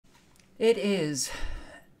It is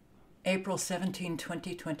April 17,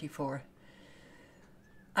 2024.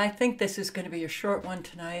 I think this is going to be a short one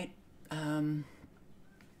tonight. If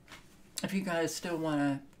you guys still want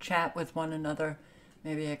to chat with one another,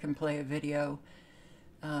 maybe I can play a video.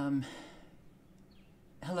 Hello,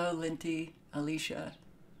 Linty, Alicia,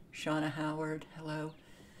 Shauna Howard, hello.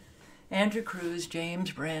 Andrew Cruz,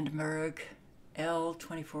 James Brandenburg,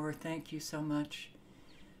 L24, thank you so much.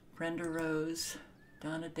 Brenda Rose,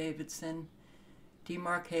 Donna Davidson, D.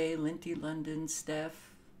 Marquet, Linty London,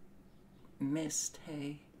 Steph, Mist,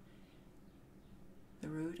 hey. The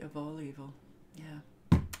root of all evil. Yeah.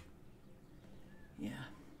 Yeah.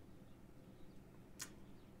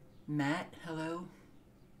 Matt, hello.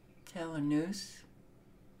 Taylor Noose.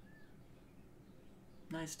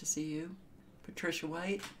 Nice to see you. Patricia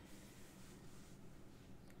White.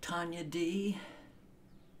 Tanya D.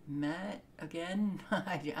 Matt, again.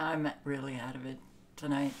 I'm really out of it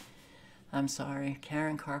tonight. I'm sorry.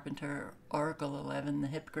 Karen Carpenter, Oracle 11, The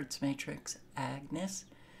Hypocrite's Matrix, Agnes.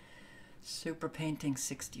 Super Painting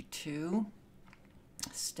 62.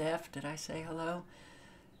 Steph, did I say hello?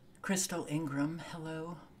 Crystal Ingram,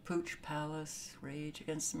 hello. Pooch Palace, Rage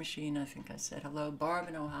Against the Machine, I think I said hello. Barb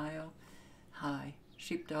in Ohio, hi.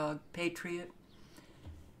 Sheepdog, Patriot,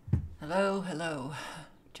 hello, hello.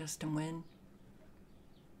 Justin Wynn.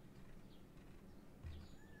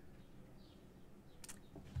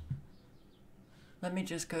 Let me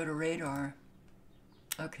just go to radar.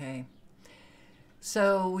 Okay.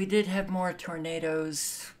 So we did have more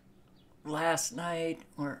tornadoes last night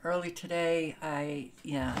or early today.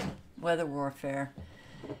 Weather warfare.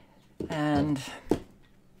 And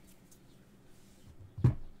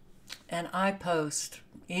I post,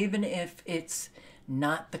 even if it's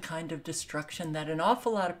not the kind of destruction that an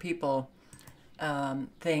awful lot of people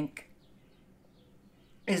think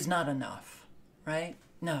is not enough, right?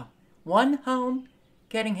 No. One home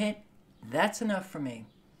getting hit, that's enough for me.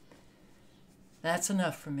 That's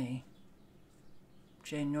enough for me.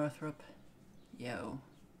 Jane Northrup, yo.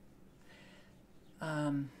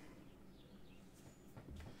 I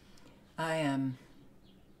am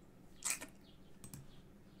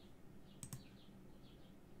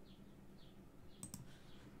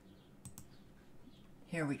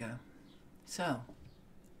here we go. So,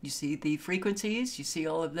 you see the frequencies, you see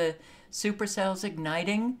all of the supercells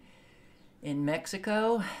igniting in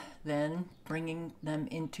Mexico, then bringing them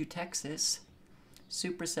into Texas.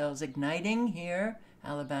 Supercells igniting here,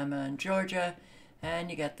 Alabama and Georgia, and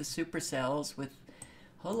you got the supercells with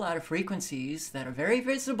a whole lot of frequencies that are very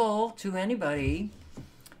visible to anybody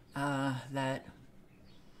that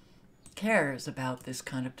cares about this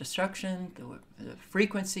kind of destruction, the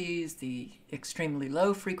frequencies, the extremely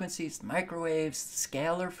low frequencies, the microwaves,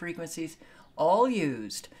 scalar frequencies, all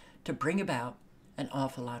used to bring about an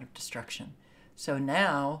awful lot of destruction. So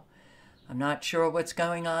now, I'm not sure what's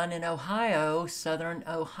going on in Ohio, southern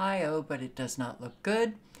Ohio, but it does not look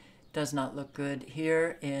good. Does not look good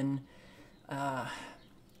here in the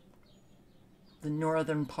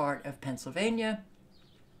northern part of Pennsylvania.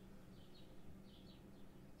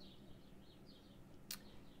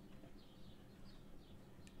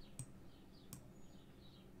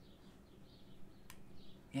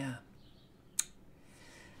 Yeah.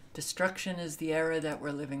 Destruction is the era that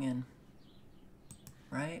we're living in,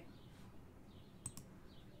 right?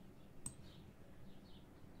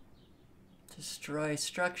 Destroy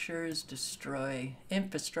structures, destroy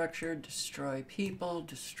infrastructure, destroy people,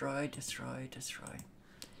 destroy.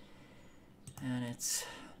 And it's,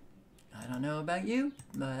 I don't know about you,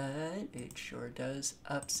 but it sure does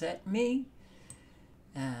upset me.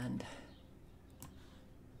 And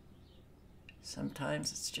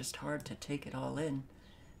sometimes it's just hard to take it all in.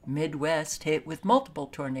 Midwest hit with multiple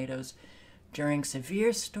tornadoes during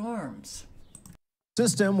severe storms.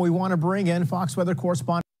 System, we want to bring in Fox weather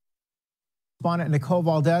correspondent Nicole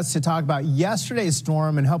Valdez to talk about yesterday's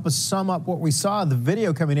storm and help us sum up what we saw. The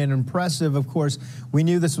video coming in impressive. Of course, we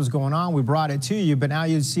knew this was going on. We brought it to you, but now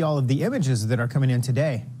you see all of the images that are coming in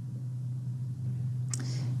today.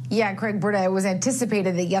 Yeah, Craig, Britta, it was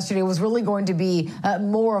anticipated that yesterday was really going to be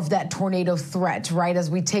more of that tornado threat, right? As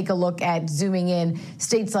we take a look at zooming in,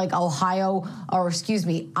 states like Iowa,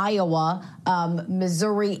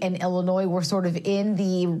 Missouri and Illinois were sort of in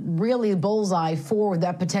the really bullseye for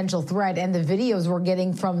that potential threat. And the videos we're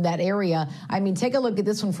getting from that area, I mean, take a look at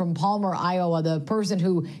this one from Palmer, Iowa. The person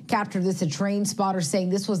who captured this, a train spotter, saying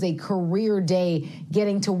this was a career day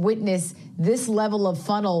getting to witness this level of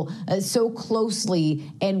funnel so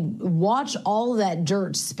closely and watch all that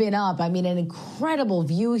dirt spin up. I mean, an incredible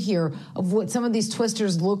view here of what some of these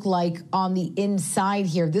twisters look like on the inside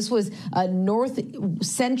here. This was north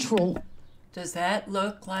central Does that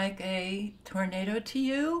look like a tornado to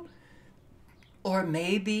you? Or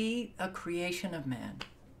maybe a creation of man?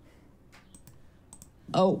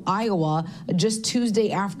 Iowa, just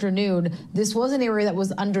Tuesday afternoon. This was an area that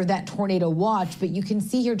was under that tornado watch, but you can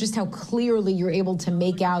see here just how clearly you're able to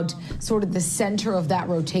make out sort of the center of that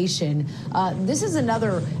rotation. This is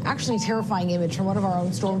another actually terrifying image from one of our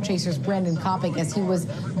own storm chasers, Brandon Kopic, as he was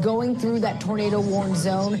going through that tornado-warned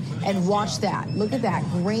zone. And watch that. Look at that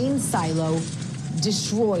grain silo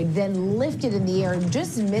destroyed, then lifted in the air,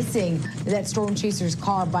 just missing that storm chaser's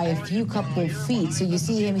car by a few couple feet. So you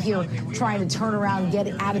see him here trying to turn around, get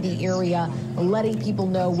out of the area, letting people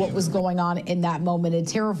know what was going on in that moment. A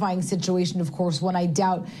terrifying situation, of course, one I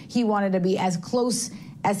doubt he wanted to be as close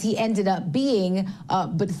as he ended up being,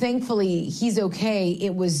 but thankfully he's okay.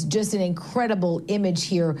 It was just an incredible image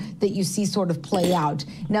here that you see sort of play out.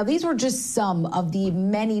 Now, these were just some of the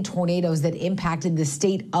many tornadoes that impacted the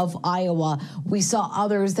state of Iowa. We saw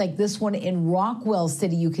others like this one in Rockwell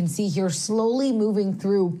City. You can see here slowly moving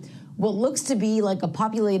through what looks to be like a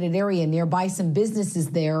populated area nearby, some businesses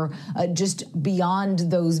there, just beyond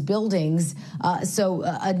those buildings. So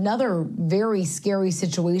another very scary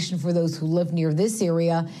situation for those who live near this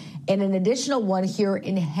area. And an additional one here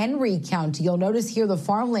in Henry County. You'll notice here the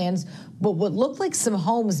farmlands, but what looked like some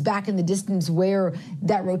homes back in the distance where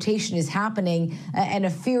that rotation is happening, and a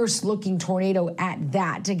fierce-looking tornado at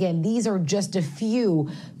that. Again, these are just a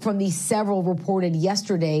few from the several reported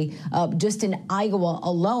yesterday, just in Iowa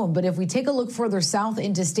alone. But if we take a look further south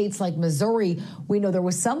into states like Missouri, we know there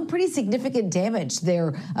was some pretty significant damage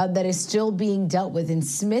there that is still being dealt with. In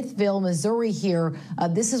Smithville, Missouri here,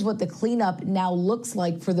 this is what the cleanup now looks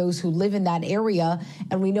like for those who live in that area.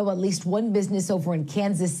 And we know at least one business over in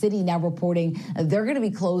Kansas City now reporting they're going to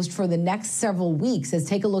be closed for the next several weeks. Let's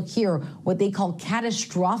take a look here, what they call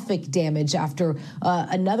catastrophic damage after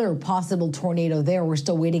another possible tornado there. We're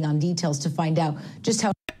still waiting on details to find out just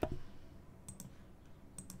how.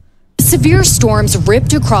 Severe storms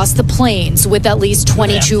ripped across the plains with at least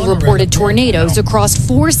 22 reported tornadoes across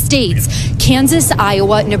 4 states, Kansas,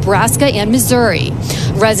 Iowa, Nebraska, and Missouri.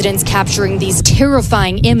 Residents capturing these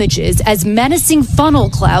terrifying images as menacing funnel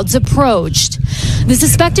clouds approached. The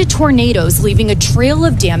suspected tornadoes leaving a trail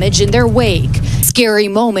of damage in their wake. Scary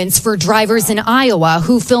moments for drivers in Iowa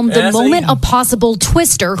who filmed the moment a possible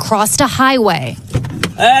twister crossed a highway.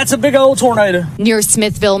 That's a big old tornado. Near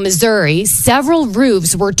Smithville, Missouri, several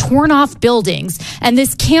roofs were torn off buildings and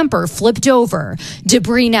this camper flipped over.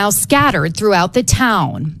 Debris now scattered throughout the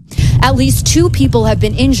town. At least 2 people have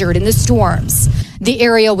been injured in the storms. The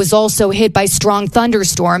area was also hit by strong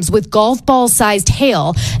thunderstorms with golf ball-sized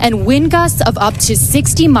hail and wind gusts of up to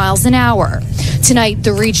 60 miles an hour. Tonight,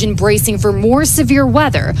 the region bracing for more severe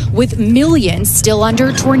weather with millions still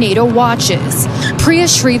under tornado watches. Priya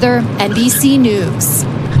Sridhar, NBC News.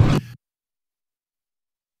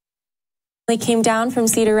 They came down from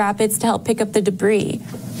Cedar Rapids to help pick up the debris.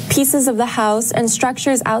 Pieces of the house and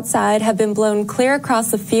structures outside have been blown clear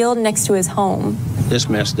across the field next to his home. This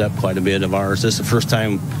messed up quite a bit of ours. This is the first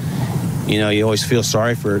time, you always feel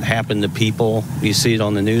sorry for it happened to people. You see it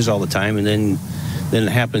on the news all the time, and then it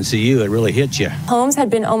happens to you. It really hits you. Homes had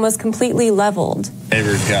been almost completely leveled.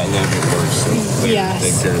 Neighbors got a little bit worse. So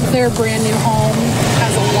yes, their brand new home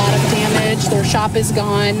has a lot of damage. Their shop is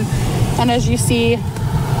gone. And as you see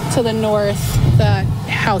to the north, the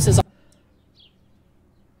house is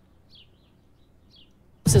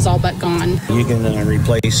all but gone. You can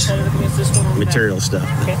replace material stuff,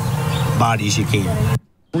 bodies you can.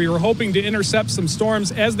 We were hoping to intercept some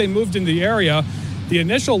storms as they moved into the area. The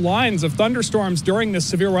initial lines of thunderstorms during this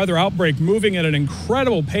severe weather outbreak moving at an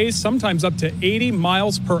incredible pace, sometimes up to 80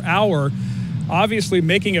 miles per hour, obviously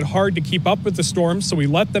making it hard to keep up with the storms, so we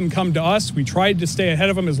let them come to us. We tried to stay ahead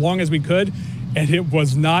of them as long as we could, and it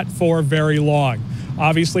was not for very long.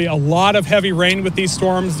 Obviously, a lot of heavy rain with these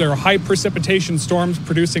storms. They're high precipitation storms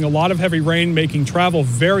producing a lot of heavy rain, making travel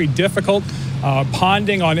very difficult.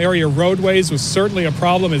 Ponding on area roadways was certainly a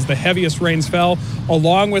problem as the heaviest rains fell,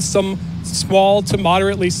 along with some small to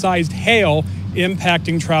moderately sized hail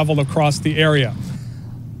impacting travel across the area.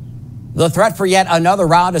 The threat for yet another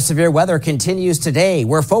round of severe weather continues today.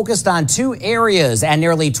 We're focused on 2 areas and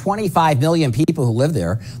nearly 25 million people who live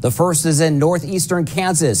there. The first is in northeastern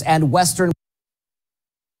Kansas and western.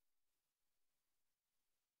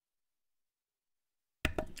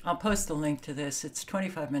 I'll post the link to this. It's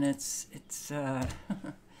 25 minutes. It's,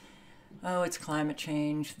 it's climate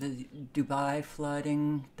change, the Dubai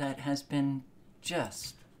flooding that has been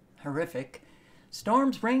just horrific.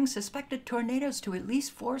 Storms bring suspected tornadoes to at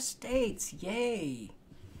least 4 states. Yay.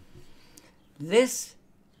 This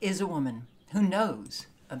is a woman who knows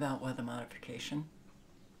about weather modification.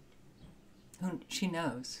 She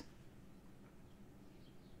knows.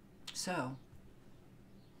 So.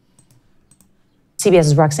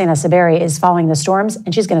 CBS's Roxana Saberi is following the storms,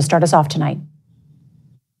 and she's going to start us off tonight.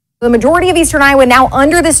 The majority of eastern Iowa now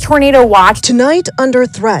under this tornado watch. Tonight, under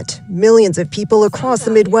threat. Millions of people across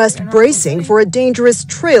the Midwest bracing for a dangerous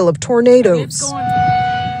trail of tornadoes.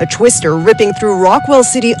 A twister ripping through Rockwell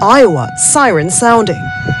City, Iowa, siren sounding.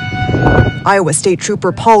 Iowa State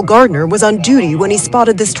Trooper Paul Gardner was on duty when he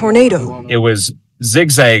spotted this tornado. It was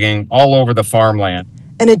zigzagging all over the farmland.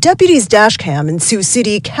 And a deputy's dash cam in Sioux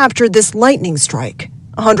City captured this lightning strike.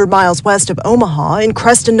 100 miles west of Omaha in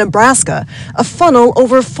Creston, Nebraska, a funnel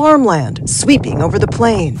over farmland sweeping over the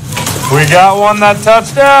plain. We got one that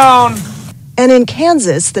touched down. And in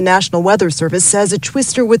Kansas, the National Weather Service says a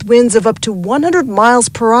twister with winds of up to 100 miles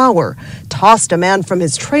per hour tossed a man from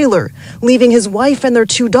his trailer, leaving his wife and their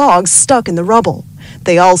 2 dogs stuck in the rubble.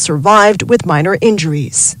 They all survived with minor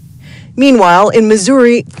injuries. Meanwhile, in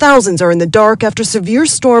Missouri, thousands are in the dark after severe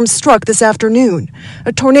storms struck this afternoon.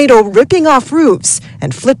 A tornado ripping off roofs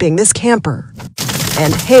and flipping this camper.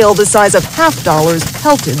 And hail the size of $50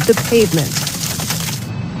 pelted the pavement.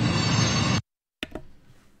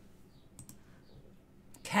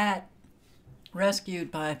 Cat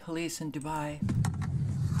rescued by police in Dubai.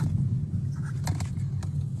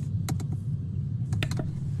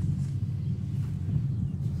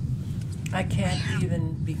 I can't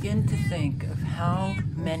even begin to think of how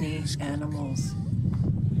many animals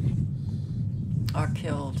are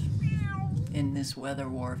killed in this weather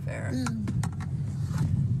warfare.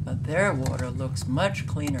 But their water looks much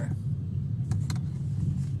cleaner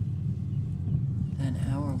than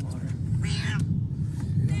our water.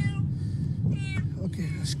 Okay,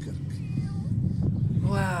 that's good.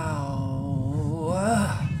 Wow.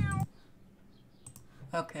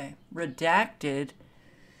 Okay, Redacted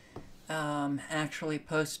actually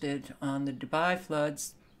posted on the Dubai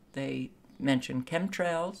floods. They mentioned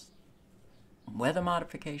chemtrails, weather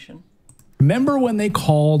modification. Remember when they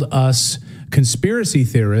called us conspiracy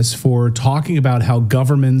theorists for talking about how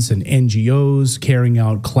governments and NGOs carrying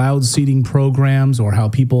out cloud seeding programs, or how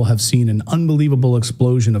people have seen an unbelievable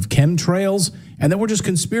explosion of chemtrails, and then we're just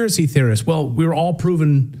conspiracy theorists? Well, we were all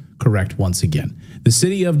proven correct once again. The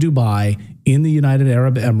city of Dubai in the United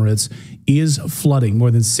Arab Emirates is flooding. More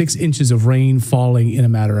than 6 inches of rain falling in a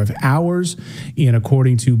matter of hours. And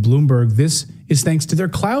according to Bloomberg, this is thanks to their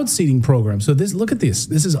cloud seeding program. So look at this.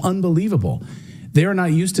 This is unbelievable. They are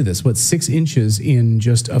not used to this. 6 inches in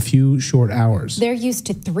just a few short hours? They're used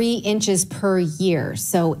to 3 inches per year.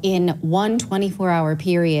 So in one 24-hour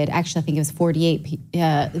period, actually I think it was 48,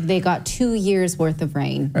 they got 2 years worth of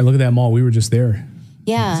rain. All right, look at that mall. We were just there.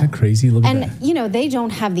 Yeah. Isn't that crazy? Look at that. And, you know, they don't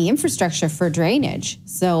have the infrastructure for drainage.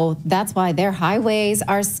 So that's why their highways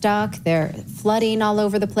are stuck. They're flooding all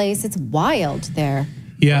over the place. It's wild there.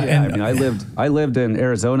 Yeah. Yeah, and I mean, I lived in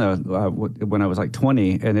Arizona when I was like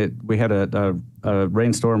 20, and we had a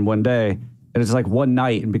rainstorm one day, and it's like one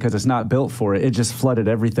night, and because it's not built for it, it just flooded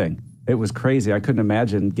everything. It was crazy. I couldn't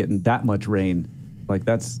imagine getting that much rain. Like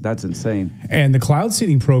that's insane. And the cloud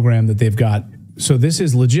seeding program that they've got, so this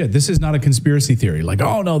is legit. This is not a conspiracy theory. Like,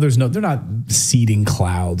 oh no, they're not seeding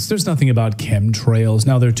clouds. There's nothing about chemtrails.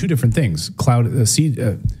 Now, there are two different things.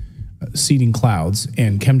 Seeding clouds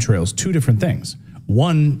and chemtrails, two different things.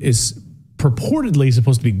 One is purportedly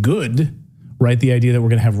supposed to be good, right? The idea that we're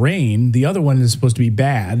going to have rain. The other one is supposed to be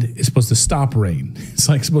bad. It's supposed to stop rain. It's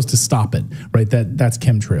like supposed to stop it, right? That's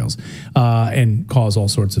chemtrails and cause all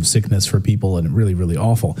sorts of sickness for people, and really, really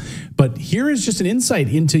awful. But here is just an insight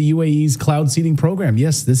into UAE's cloud seeding program.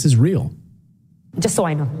 Yes, this is real. Just so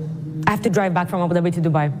I know, I have to drive back from Abu Dhabi to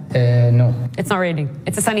Dubai. No. It's not raining.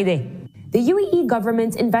 It's a sunny day. The UAE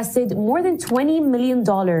government invested more than $20 million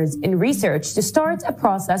in research to start a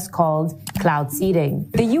process called cloud seeding.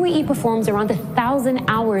 The UAE performs around 1,000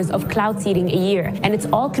 hours of cloud seeding a year, and it's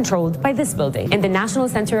all controlled by this building in the National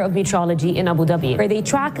Center of Meteorology in Abu Dhabi, where they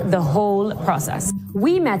track the whole process.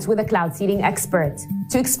 We met with a cloud seeding expert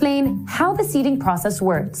to explain how the seeding process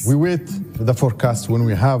works. We wait the forecast. When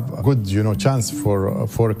we have a good, chance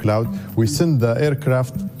for a cloud, we send the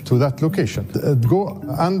aircraft to that location. Go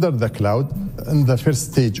under the cloud. In the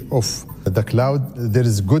first stage of the cloud, there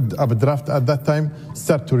is good updraft at that time,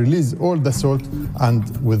 start to release all the salt, and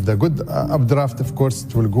with the good updraft, of course,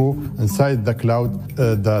 it will go inside the cloud.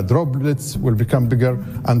 The droplets will become bigger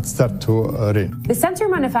and start to rain. The center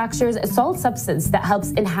manufactures a salt substance that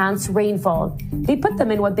helps enhance rainfall. They put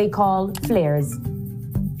them in what they call flares.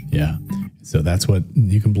 Yeah. So that's what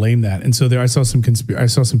you can blame that. And so there, I saw some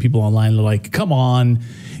people online like, come on,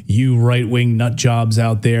 you right-wing nut jobs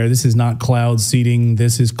out there. This is not cloud seeding.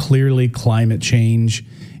 This is clearly climate change.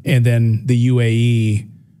 And then the UAE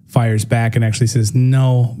fires back and actually says,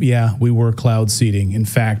 no, yeah, we were cloud seeding. In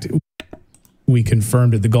fact, we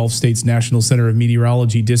confirmed at the Gulf States National Center of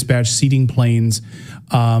Meteorology dispatched seeding planes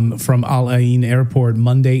from Al Ain Airport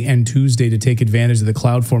Monday and Tuesday to take advantage of the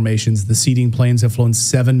cloud formations. The seeding planes have flown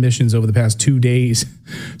 7 missions over the past 2 days.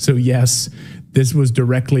 So yes, this was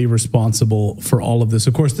directly responsible for all of this.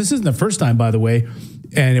 Of course, this isn't the first time, by the way,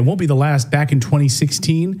 and it won't be the last. Back in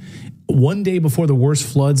 2016, one day before the worst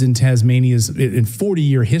floods in Tasmania's in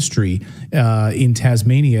 40-year history in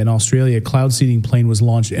Tasmania and Australia, a cloud seeding plane was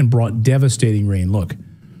launched and brought devastating rain. Look.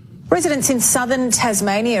 Residents in southern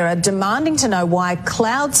Tasmania are demanding to know why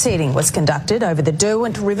cloud seeding was conducted over the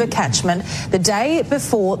Derwent River catchment the day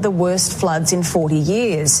before the worst floods in 40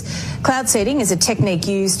 years. Cloud seeding is a technique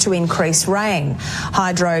used to increase rain.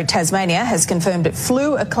 Hydro Tasmania has confirmed it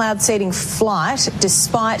flew a cloud seeding flight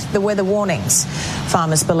despite the weather warnings.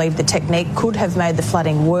 Farmers believe the technique could have made the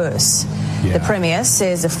flooding worse. Yeah. The Premier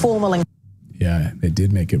says a formal... Yeah, it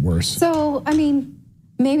did make it worse. So, I mean...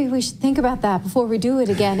 maybe we should think about that before we do it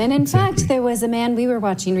again. And in fact, there was a man we were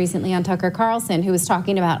watching recently on Tucker Carlson who was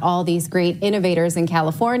talking about all these great innovators in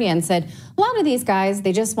California and said, a lot of these guys,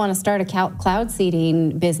 they just want to start a cloud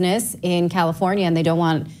seeding business in California and they don't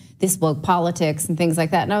want this woke politics and things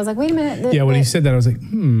like that. And I was like, wait a minute. When he said that, I was like,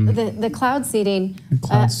 The cloud seeding.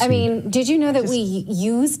 I mean, did you know that we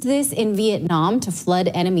used this in Vietnam to flood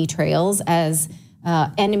enemy trails as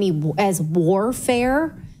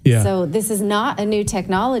warfare? Yeah. So this is not a new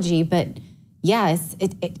technology, but yeah,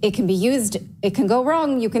 it can be used. It can go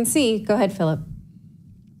wrong. You can see. Go ahead, Philip.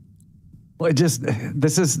 Well, this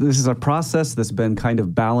is a process that's been kind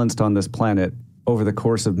of balanced on this planet over the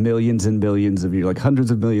course of millions and millions of years, like hundreds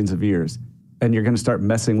of millions of years, and you're going to start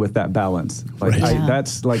messing with that balance. Like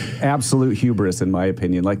that's like absolute hubris, in my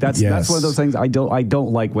opinion. Like that's one of those things I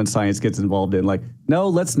don't like when science gets involved in. Like, no,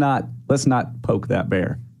 let's not poke that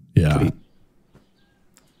bear. Yeah.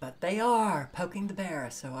 But they are poking the bear,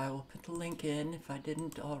 so I will put the link in if I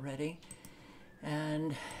didn't already.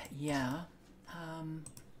 And yeah,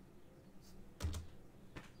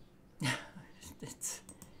 it's,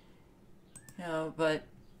 but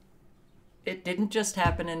it didn't just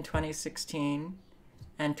happen in 2016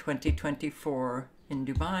 and 2024 in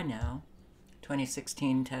Dubai now.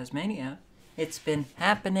 2016 Tasmania. It's been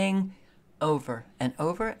happening over and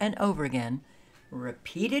over and over again.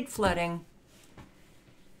 Repeated flooding.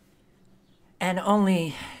 And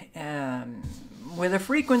only with a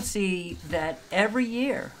frequency that every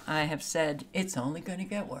year I have said it's only going to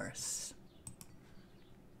get worse.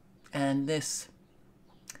 And this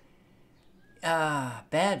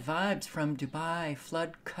bad vibes from Dubai,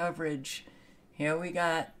 flood coverage. Here we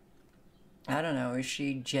got, I don't know, is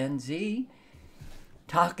she Gen Z?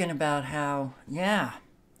 Talking about how, yeah,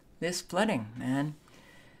 this flooding, man.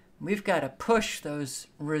 We've got to push those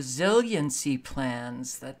resiliency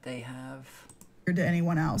plans that they have. To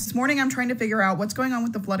anyone else. This morning, I'm trying to figure out what's going on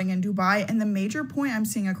with the flooding in Dubai, and the major point I'm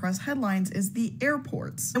seeing across headlines is the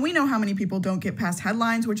airports. And we know how many people don't get past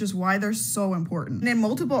headlines, which is why they're so important. And in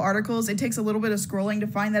multiple articles, it takes a little bit of scrolling to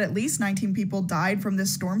find that at least 19 people died from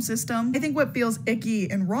this storm system. I think what feels icky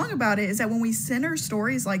and wrong about it is that when we center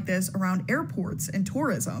stories like this around airports and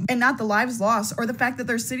tourism, and not the lives lost or the fact that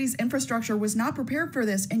their city's infrastructure was not prepared for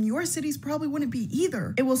this, and your city's probably wouldn't be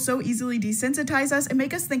either, it will so easily desensitize us and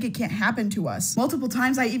make us think it can't happen to us. Multiple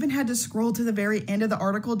times, I even had to scroll to the very end of the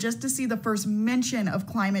article just to see the first mention of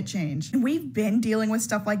climate change. And we've been dealing with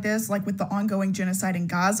stuff like this, like with the ongoing genocide in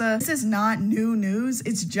Gaza. This is not new news.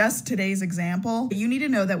 It's just today's example. But you need to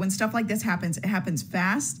know that when stuff like this happens, it happens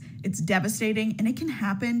fast, it's devastating, and it can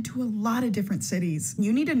happen to a lot of different cities.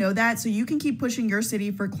 You need to know that so you can keep pushing your city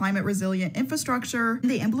for climate resilient infrastructure and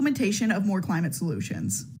the implementation of more climate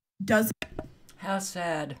solutions. How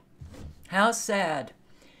sad. How sad.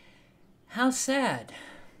 How sad.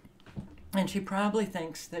 And she probably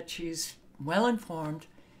thinks that she's well informed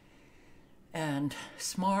and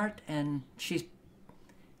smart, and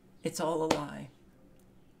it's all a lie.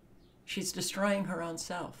 She's destroying her own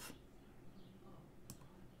self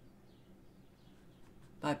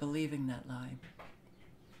by believing that lie.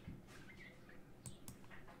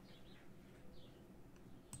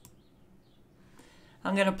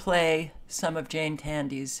 I'm going to play some of Jane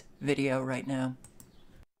Tandy's video right now.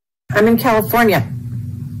 I'm in California.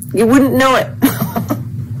 You wouldn't know it.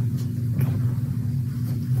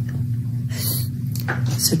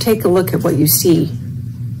 So take a look at what you see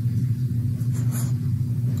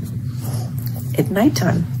at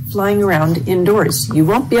nighttime. flying around indoors. You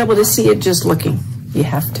won't be able to see it just looking. You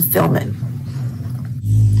have to film it.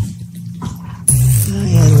 Oh,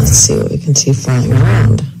 yeah, let's see what we can see flying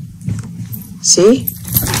around. See?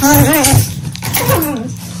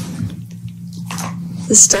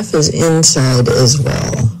 This stuff is inside as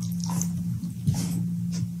well.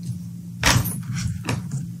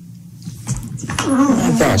 Oh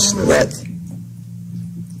my gosh, look.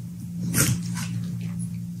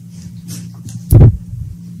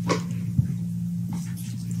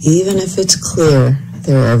 Even if it's clear,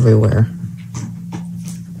 they're everywhere.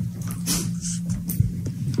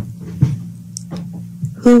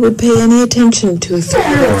 Who would pay any attention to a few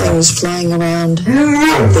little things flying around?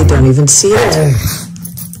 They don't even see it.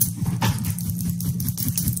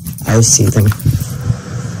 I see them.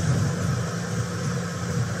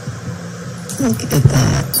 Look at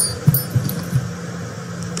that.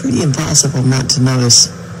 Pretty impossible not to notice.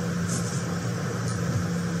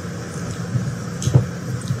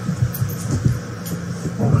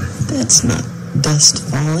 That's not dust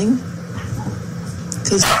falling.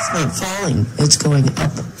 Because it's not falling, it's going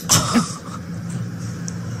up.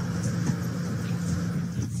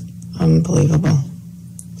 Unbelievable.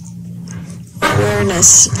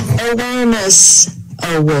 Awareness, awareness,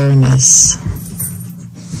 awareness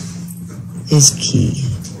is key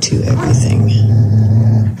to everything.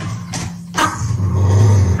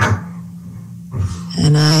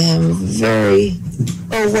 And I am very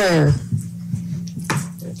aware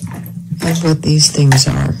of what these things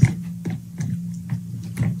are.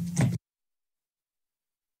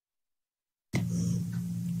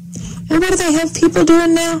 And what do they have people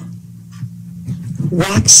doing now?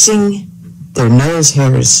 Waxing their nose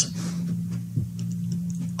hairs.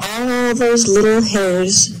 All those little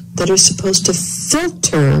hairs that are supposed to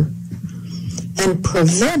filter and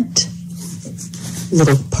prevent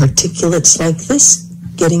little particulates like this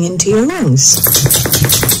getting into your lungs.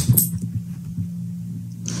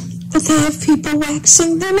 But they have people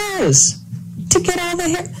waxing their nose to get all the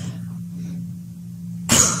hair.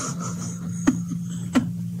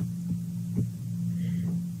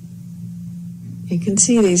 You can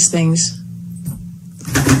see these things.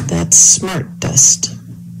 That's smart dust.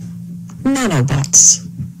 Nanobots.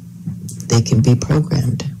 They can be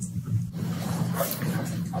programmed.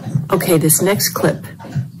 Okay, this next clip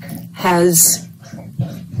has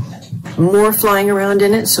more flying around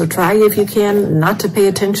in it, so try if you can not to pay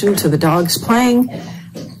attention to the dogs playing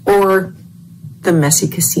or the messy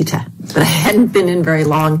casita. But I hadn't been in very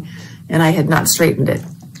long and I had not straightened it.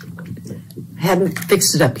 I hadn't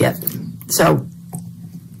fixed it up yet. So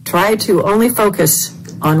try to only focus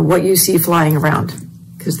on what you see flying around,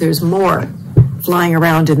 because there's more flying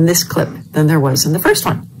around in this clip than there was in the first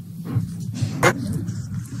one.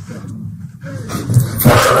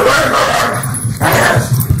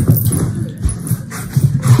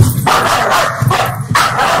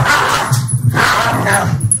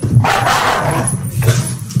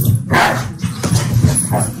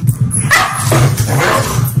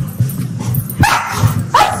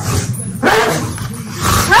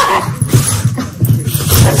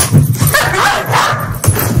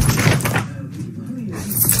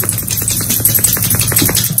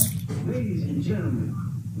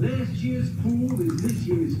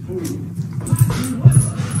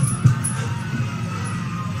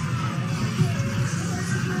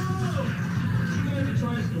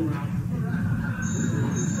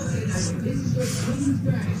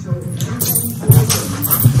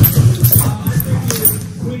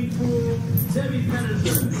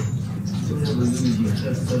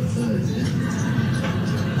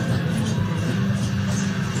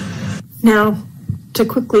 Now, to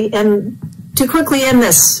quickly end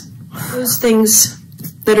this, those things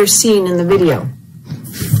that are seen in the video.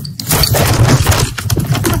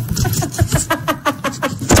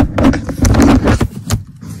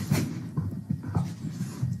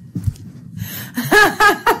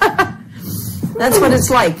 That's what it's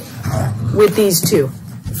like with these two.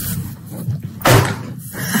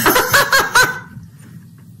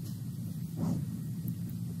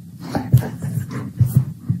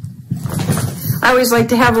 I always like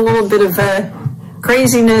to have a little bit of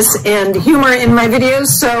craziness and humor in my videos,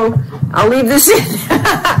 so I'll leave this in.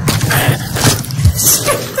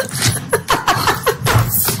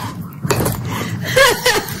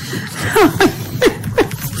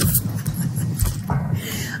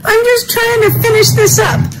 I'm just trying to finish this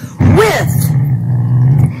up with,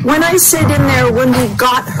 when I said in there when we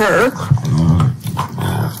got her,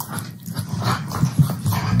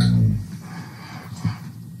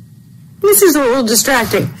 this is a little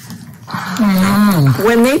distracting.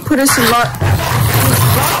 When they put us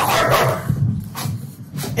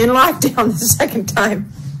in lockdown the second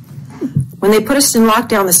time. When they put us in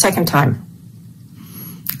lockdown the second time,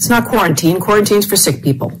 it's not quarantine. Quarantine's for sick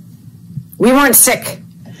people. We weren't sick.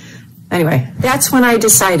 Anyway, that's when I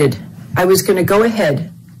decided I was going to go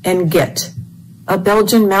ahead and get a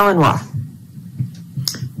Belgian Malinois.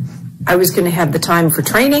 I was going to have the time for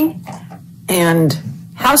training and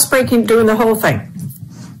housebreaking, doing the whole thing.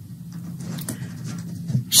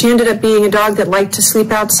 She ended up being a dog that liked to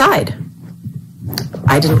sleep outside.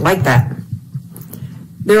 I didn't like that.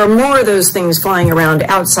 There are more of those things flying around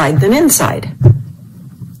outside than inside,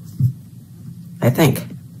 I think.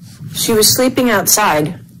 She was sleeping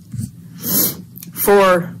outside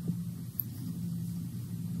for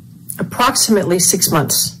approximately 6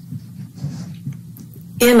 months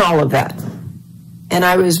in all of that. And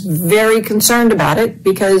I was very concerned about it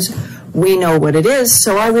because we know what it is,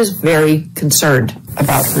 so I was very concerned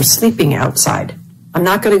about her sleeping outside. I'm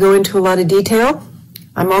not going to go into a lot of detail.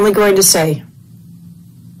 I'm only going to say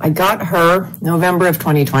I got her November of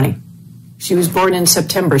 2020. She was born in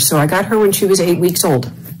September, so I got her when she was 8 weeks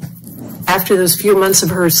old. After those few months of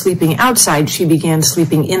her sleeping outside, she began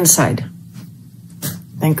sleeping inside.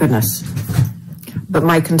 Thank goodness. But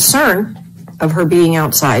my concern of her being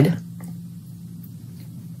outside,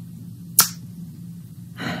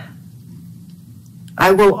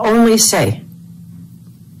 I will only say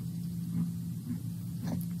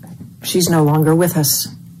she's no longer with us.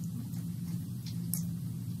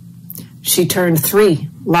 She turned 3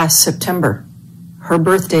 last September. Her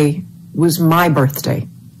birthday was my birthday.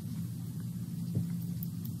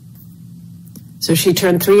 So she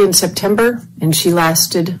turned 3 in September, and she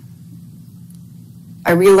lasted,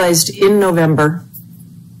 I realized in November,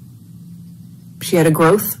 she had a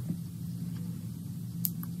growth,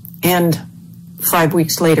 and 5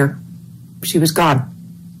 weeks later, she was gone.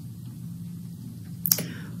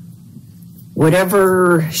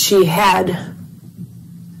 Whatever she had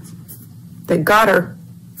that got her,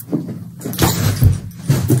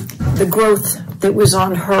 the growth that was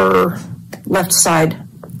on her left side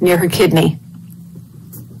near her kidney,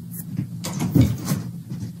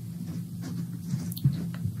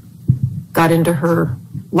 got into her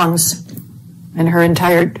lungs, and her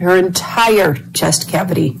entire chest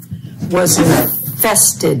cavity was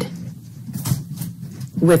infested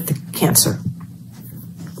with the cancer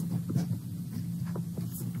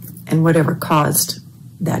and whatever caused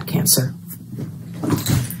that cancer.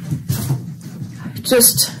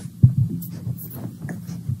 Just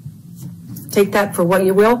take that for what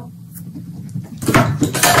you will.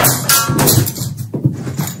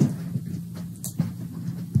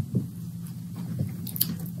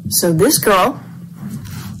 So this girl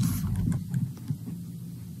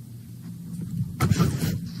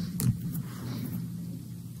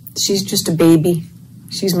she's just a baby.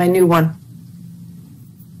 She's my new one.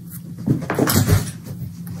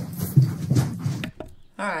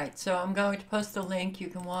 All right, so I'm going to post the link. You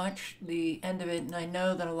can watch the end of it, and I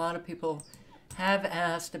know that a lot of people have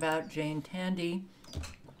asked about Jane Tandy.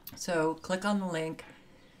 So click on the link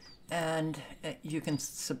and you can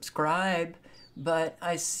subscribe. But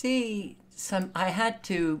I see I had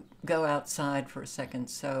to go outside for a second,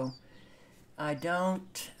 so I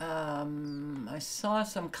don't, I saw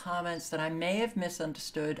some comments that I may have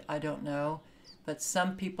misunderstood, I don't know, but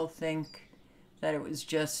some people think that it was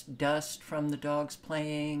just dust from the dogs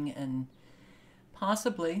playing, and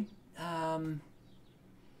possibly.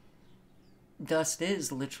 Dust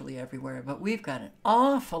is literally everywhere, but we've got an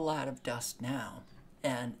awful lot of dust now,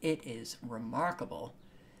 and it is remarkable.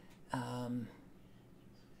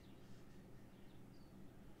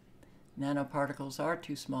 Nanoparticles are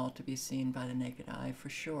too small to be seen by the naked eye, for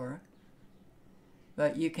sure.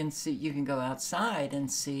 But you can see, you can go outside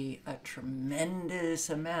and see a tremendous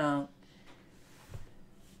amount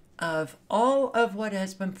of all of what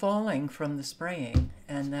has been falling from the spraying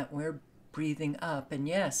and that we're breathing up. And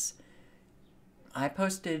yes, I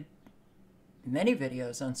posted many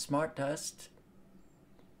videos on smart dust,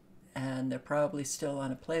 and they're probably still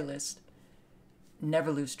on a playlist.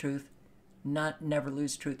 Never Lose Truth, not Never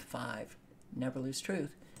Lose Truth 5, Never Lose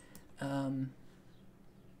Truth.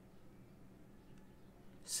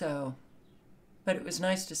 So, but it was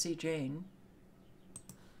nice to see Jane,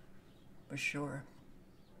 for sure.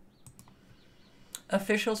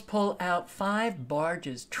 Officials pull out 5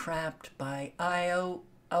 barges trapped by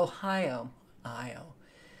Ohio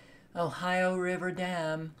River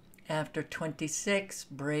Dam after 26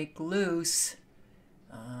 break loose.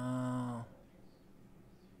 Oh.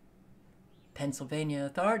 Pennsylvania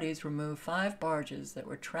authorities removed 5 barges that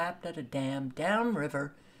were trapped at a dam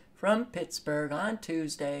downriver from Pittsburgh on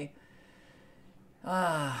Tuesday.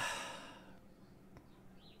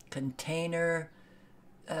 container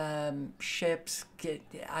ships.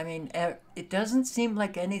 I mean, it doesn't seem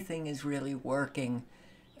like anything is really working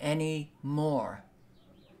anymore.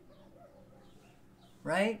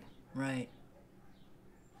 Right? Right.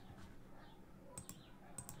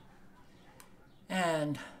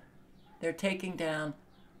 And they're taking down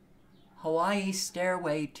Hawaii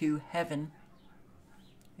Stairway to Heaven.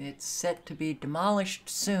 It's set to be demolished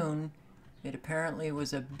soon. It apparently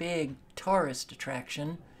was a big tourist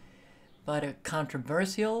attraction, but a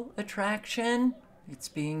controversial attraction. It's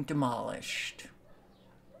being demolished.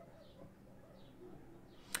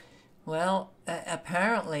 Well,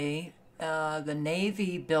 apparently the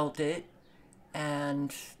Navy built it,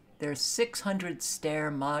 and there's 600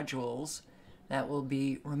 stair modules that will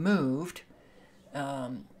be removed.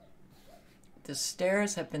 The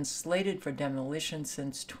stairs have been slated for demolition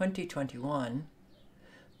since 2021.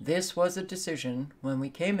 This was a decision, when we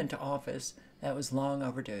came into office, that was long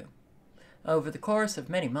overdue. Over the course of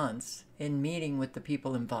many months, in meeting with the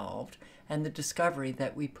people involved and the discovery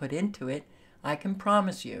that we put into it, I can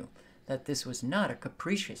promise you that this was not a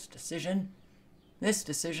capricious decision. This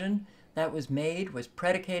decision that was made was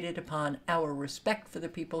predicated upon our respect for the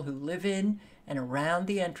people who live in and around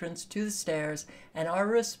the entrance to the stairs, and our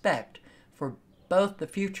respect for both the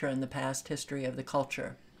future and the past history of the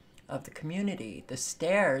culture of the community. The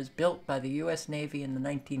stairs, built by the U.S. Navy in the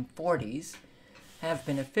 1940s, have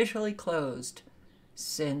been officially closed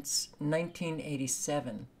since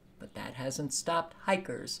 1987, but that hasn't stopped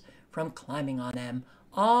hikers from climbing on them,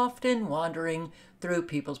 often wandering through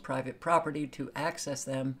people's private property to access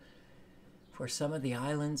them for some of the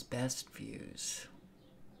island's best views.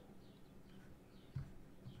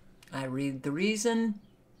 I read the reason.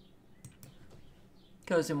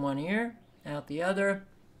 Goes in one ear, out the other.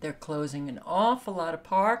 They're closing an awful lot of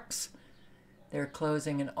parks. They're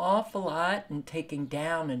closing an awful lot and taking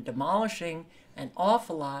down and demolishing an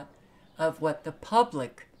awful lot of what the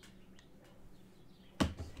public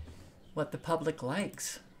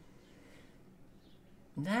likes.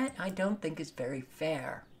 And that, I don't think, is very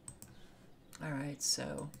fair. All right,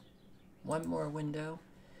 so one more window.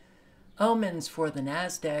 Omens for the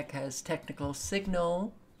NASDAQ has technical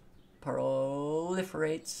signal.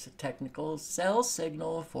 Proliferates. Technical sell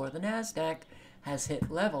signal for the NASDAQ has hit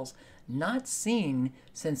levels not seen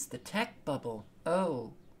since the tech bubble.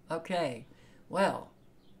 Oh, okay. Well,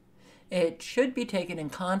 it should be taken in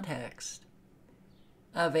context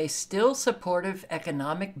of a still supportive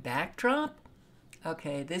economic backdrop.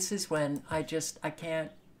 Okay, this is when I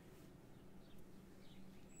can't.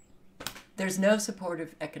 There's no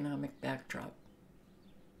supportive economic backdrop.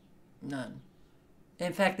 None.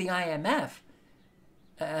 In fact, the IMF,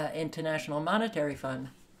 International Monetary Fund,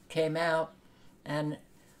 came out, and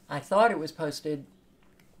I thought it was posted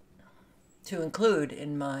to include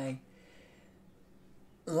in my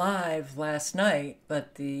live last night,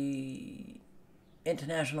 but the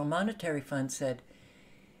International Monetary Fund said,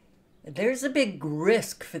 there's a big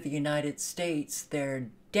risk for the United States. Their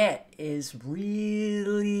debt is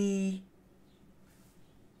really...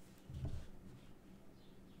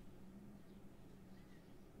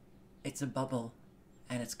 It's a bubble,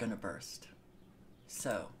 and it's going to burst.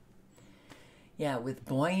 So, yeah, with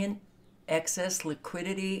buoyant excess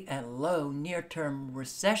liquidity and low near-term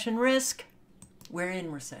recession risk, we're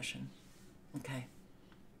in recession. Okay.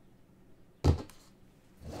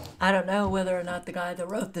 I don't know whether or not the guy that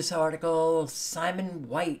wrote this article, Simon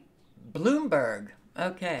White, Bloomberg.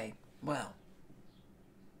 Okay, well,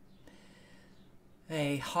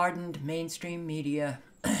 a hardened mainstream media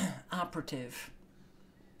operative.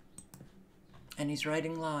 And he's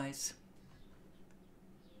writing lies.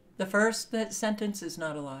 The first sentence is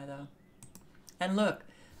not a lie, though. And look,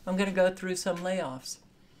 I'm going to go through some layoffs.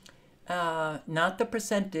 Not the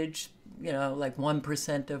percentage, like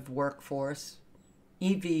 1% of workforce.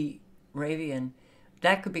 EV Ravian,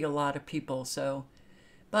 that could be a lot of people. So,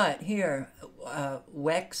 but here,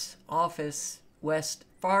 WEX office, West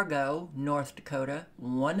Fargo, North Dakota,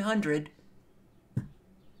 100,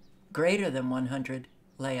 greater than 100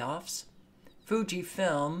 layoffs.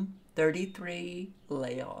 Fujifilm, 33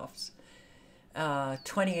 layoffs.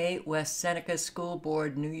 28 West Seneca School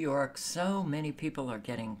Board, New York. So many people are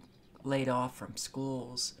getting laid off from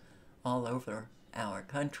schools all over our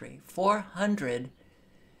country. 400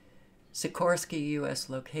 Sikorsky U.S.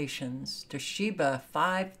 locations. Toshiba,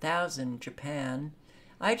 5,000 Japan.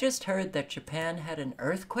 I just heard that Japan had an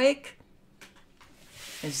earthquake.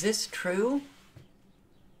 Is this true?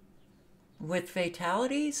 With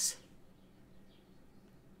fatalities?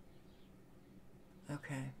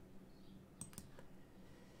 Okay.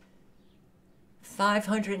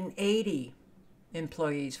 580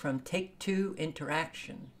 employees from Take-Two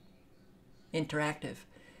Interactive.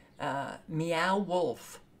 Meow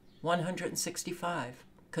Wolf, 165.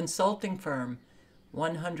 Consulting firm,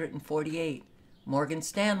 148. Morgan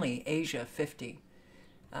Stanley, Asia, 50.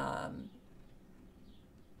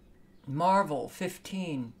 Marvel,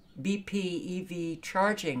 15. BP EV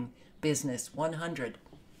charging business, 100.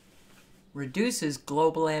 Reduces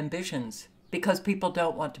global ambitions because people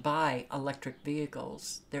don't want to buy electric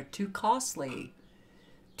vehicles. They're too costly.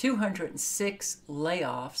 206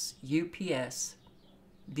 layoffs, UPS,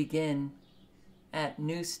 begin at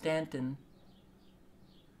New Stanton.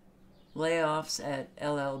 Layoffs at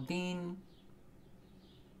LL Bean.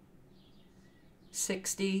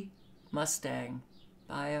 60 Mustang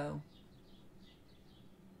Bio.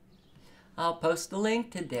 I'll post the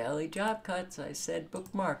link to Daily Job Cuts. I said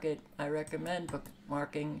bookmark it. I recommend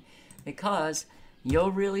bookmarking because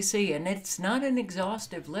you'll really see, and it's not an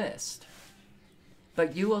exhaustive list,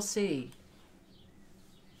 but you will see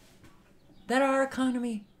that our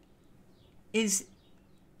economy is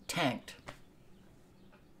tanked.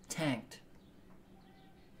 Tanked.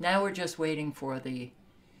 Now we're just waiting for the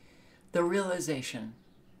realization,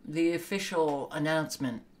 the official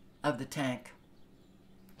announcement of the tank.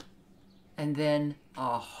 And then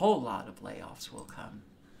a whole lot of layoffs will come.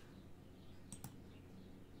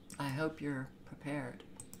 I hope you're prepared.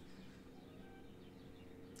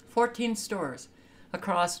 14 stores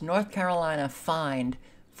across North Carolina fined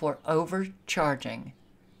for overcharging.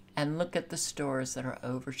 And look at the stores that are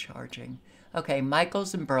overcharging. Okay,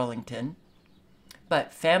 Michael's in Burlington.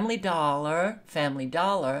 But Family Dollar, Family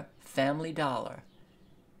Dollar, Family Dollar.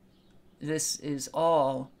 This is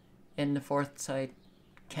all in the Forsyth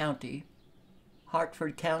County.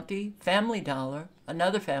 Hartford County, Family Dollar,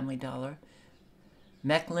 another Family Dollar.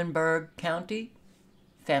 Mecklenburg County,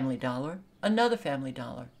 Family Dollar, another Family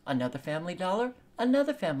Dollar, another Family Dollar,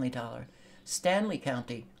 another Family Dollar. Stanley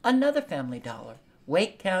County, another Family Dollar.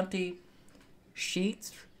 Wake County,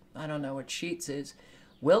 Sheets, I don't know what Sheets is.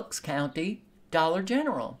 Wilkes County, Dollar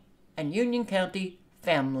General. And Union County,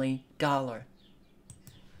 Family Dollar.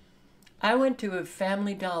 I went to a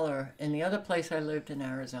Family Dollar in the other place I lived in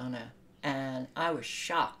Arizona, and I was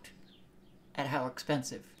shocked at how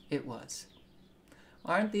expensive it was.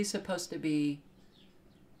 Aren't these supposed to be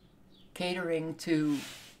catering to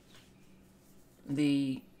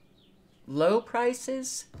the low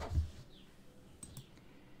prices?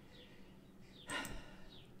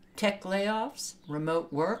 Tech layoffs,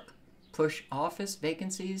 remote work, push office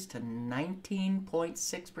vacancies to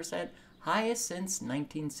 19.6%, highest since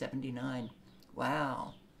 1979.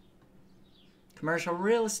 Wow. Commercial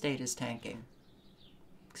real estate is tanking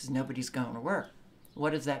because nobody's going to work.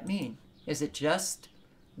 What does that mean? Is it just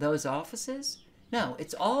those offices? No,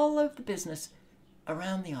 it's all of the business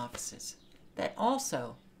around the offices that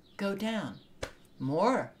also go down.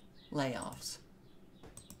 More layoffs.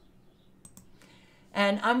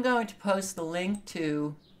 And I'm going to post the link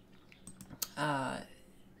to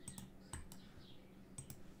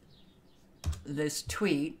this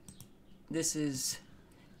tweet. This is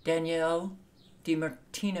Danielle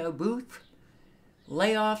DiMartino Booth.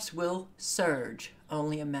 Layoffs will surge,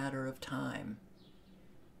 only a matter of time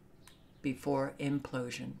before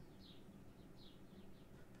implosion.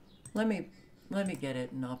 Let me get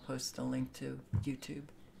it, and I'll post the link to YouTube.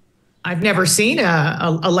 I've never seen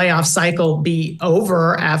a layoff cycle be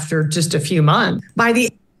over after just a few months. By the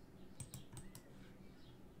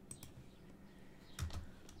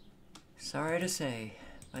Sorry to say,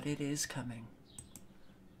 but it is coming.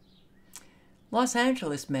 Los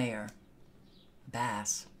Angeles Mayor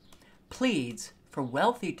Bass pleads for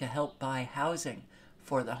wealthy to help buy housing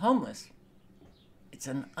for the homeless. It's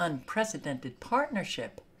an unprecedented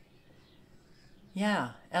partnership.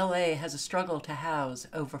 Yeah, LA has a struggle to house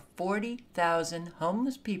over 40,000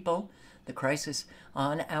 homeless people. The crisis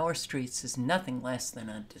on our streets is nothing less than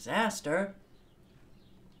a disaster.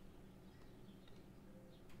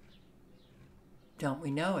 Don't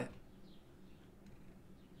we know it?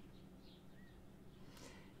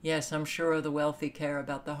 Yes, I'm sure the wealthy care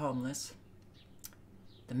about the homeless.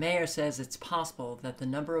 The mayor says it's possible that the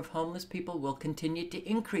number of homeless people will continue to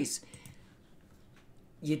increase.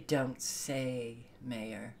 You don't say,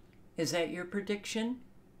 Mayor. Is that your prediction?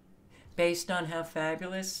 Based on how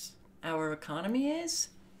fabulous our economy is?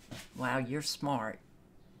 Wow, you're smart.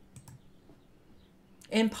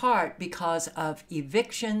 In part because of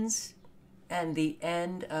evictions and the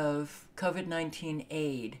end of COVID-19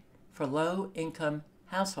 aid for low-income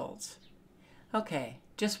households. Okay,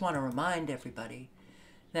 just want to remind everybody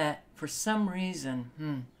that for some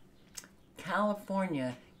reason,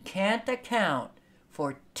 California can't account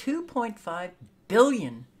for $2.5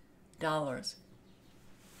 billion.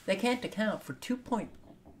 They can't account for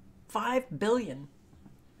 $2.5 billion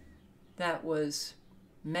that was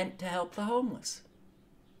meant to help the homeless.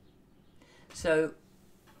 So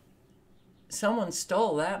someone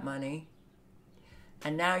stole that money,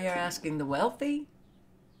 and now you're asking the wealthy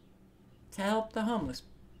to help the homeless.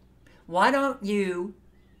 Why don't you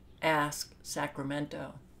ask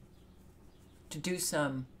Sacramento to do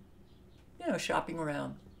some, shopping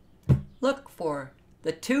around? Look for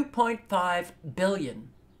the $2.5 billion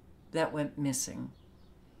that went missing.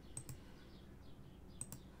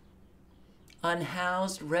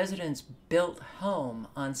 Unhoused residents built home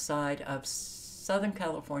on side of Southern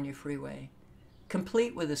California freeway,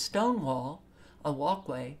 complete with a stone wall, a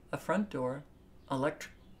walkway, a front door,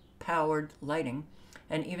 electric-powered lighting,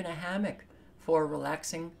 and even a hammock for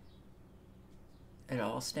relaxing. It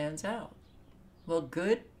all stands out. Well,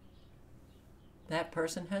 good. That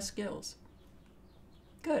person has skills.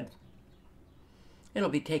 Good. It'll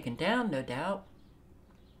be taken down, no doubt.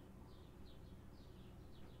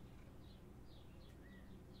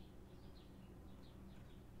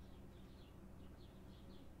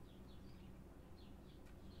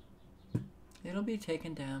 It'll be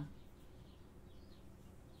taken down.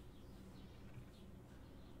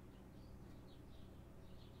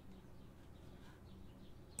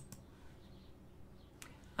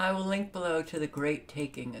 I will link below to The Great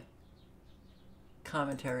Taking, a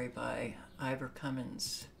commentary by Ivor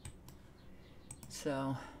Cummins.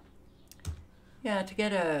 So, yeah, to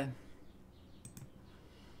get an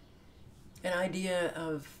idea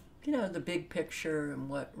of, the big picture and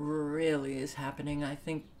what really is happening, I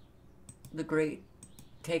think The Great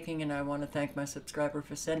Taking, and I want to thank my subscriber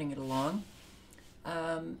for sending it along.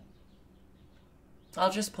 I'll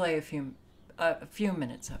just play a few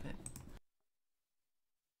minutes of it.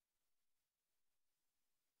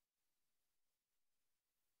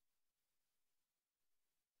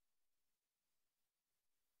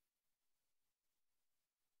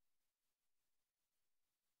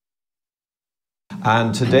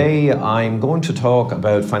 And today I'm going to talk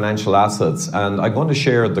about financial assets, and I'm going to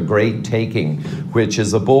share The Great Taking, which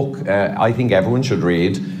is a book I think everyone should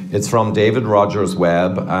read. It's from David Rogers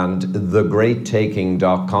Webb and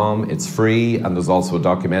thegreattaking.com. It's free, and there's also a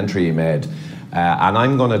documentary he made. And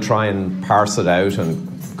I'm going to try and parse it out and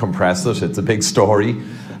compress it. It's a big story.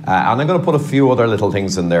 And I'm going to put a few other little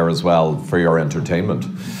things in there as well for your entertainment.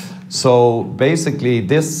 So basically,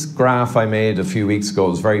 this graph I made a few weeks ago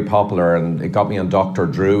was very popular, and it got me on Dr.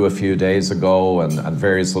 Drew a few days ago and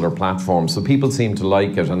various other platforms. So people seem to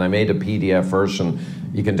like it, and I made a PDF version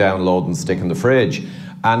you can download and stick in the fridge.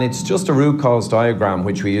 And it's just a root cause diagram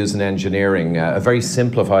which we use in engineering, a very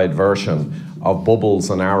simplified version of bubbles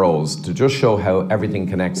and arrows to just show how everything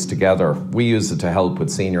connects together. We use it to help with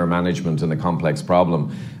senior management in a complex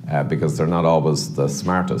problem because they're not always the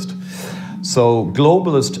smartest. So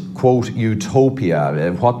globalist, quote,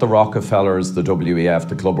 utopia, what the Rockefellers, the WEF,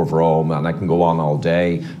 the Club of Rome, and I can go on all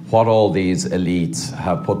day, what all these elites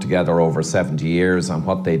have put together over 70 years and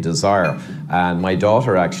what they desire. And my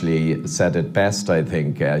daughter actually said it best, I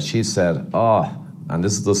think. She said, and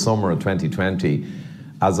this is the summer of 2020,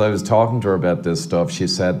 as I was talking to her about this stuff, she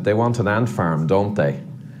said, they want an ant farm, don't they?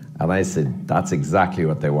 And I said, that's exactly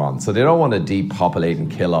what they want. So they don't want to depopulate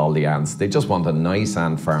and kill all the ants. They just want a nice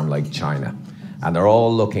ant farm like China. And they're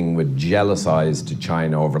all looking with jealous eyes to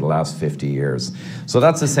China over the last 50 years. So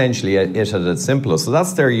that's essentially it at its simplest. So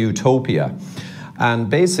that's their utopia.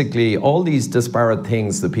 And basically, all these disparate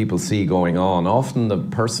things that people see going on, often the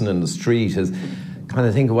person in the street is kind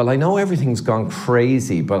of thinking, well, I know everything's gone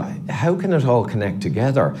crazy, but how can it all connect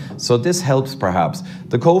together? So this helps perhaps.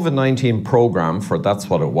 The COVID-19 program, for that's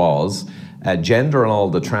what it was, gender and all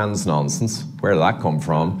the trans nonsense, where did that come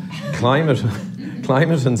from? Climate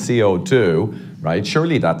and CO2, right?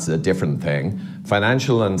 Surely that's a different thing.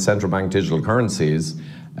 Financial and central bank digital currencies,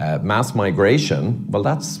 mass migration, well,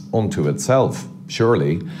 that's unto itself,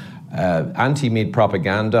 surely. Anti-meat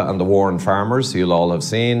propaganda and the war on farmers, you'll all have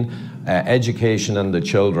seen. Education and the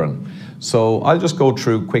children. So I'll just go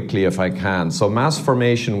through quickly if I can. So mass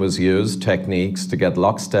formation was used, techniques to get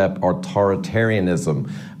lockstep authoritarianism.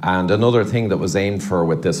 And another thing that was aimed for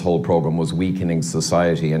with this whole program was weakening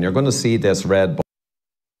society. And you're going to see this red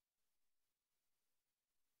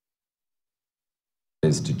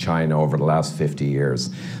to China over the last 50 years.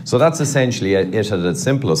 So that's essentially it at its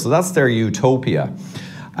simplest. So that's their utopia.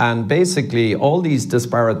 And basically, all these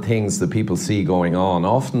disparate things that people see going on,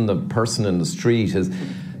 often the person in the street is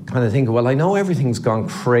kind of thinking, well, I know everything's gone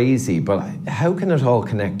crazy, but how can it all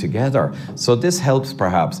connect together? So this helps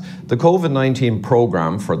perhaps. The COVID-19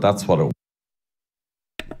 program, for that's what it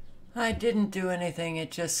I didn't do anything, it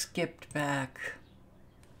just skipped back.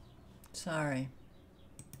 Sorry.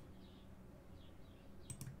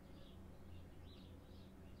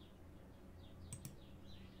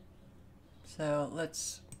 So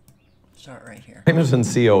let's start right here. Climate and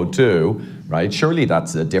CO2, right? Surely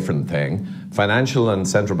that's a different thing. Financial and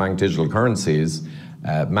central bank digital currencies,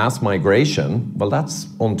 mass migration, well, that's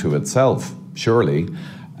unto itself, surely.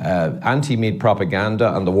 Anti-meat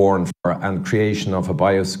propaganda and the war on fire and creation of a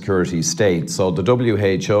biosecurity state. So the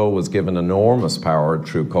WHO was given enormous power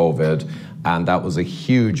through COVID, and that was a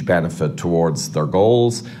huge benefit towards their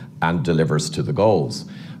goals and delivers to the goals.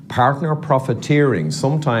 Partner profiteering,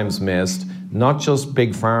 sometimes missed, not just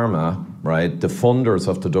big pharma, right? The funders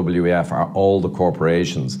of the WEF are all the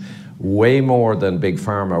corporations. Way more than big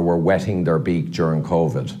pharma were wetting their beak during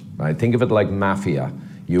COVID, right? Think of it like mafia.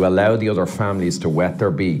 You allow the other families to wet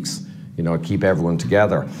their beaks, you know, keep everyone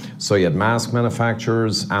together. So you had mask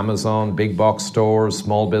manufacturers, Amazon, big box stores,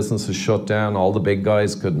 small businesses shut down, all the big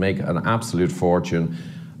guys could make an absolute fortune.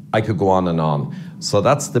 I could go on and on. So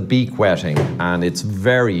that's the beak wetting, and it's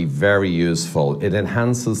very, very useful. It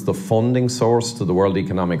enhances the funding source to the World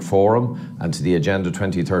Economic Forum and to the Agenda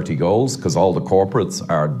 2030 goals, because all the corporates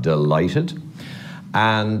are delighted.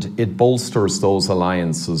 And it bolsters those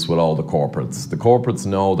alliances with all the corporates. The corporates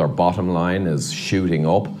know their bottom line is shooting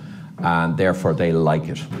up, and therefore they like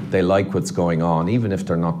it. They like what's going on, even if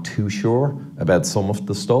they're not too sure about some of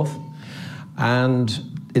the stuff. And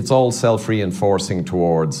it's all self-reinforcing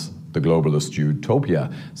towards the globalist utopia.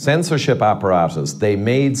 Censorship apparatus, they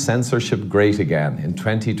made censorship great again in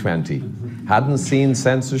 2020. Hadn't seen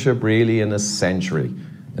censorship really in a century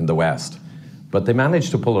in the West. But they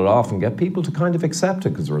managed to pull it off and get people to kind of accept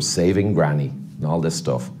it because we're saving granny and all this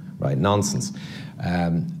stuff, right? Nonsense.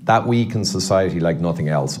 That weakens society like nothing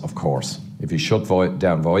else, of course. If you shut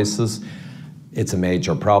down voices, it's a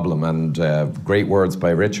major problem. And great words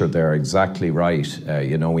by Richard there, exactly right.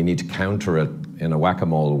 You know, we need to counter it in a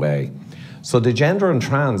whack-a-mole way. So the gender and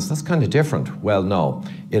trans, that's kind of different. Well, no,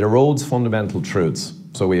 it erodes fundamental truths.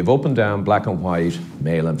 So we have up and down, black and white,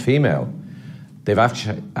 male and female. They've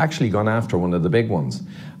actually gone after one of the big ones.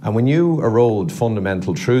 And when you erode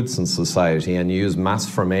fundamental truths in society and you use mass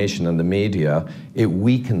formation in the media, it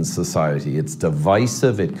weakens society. It's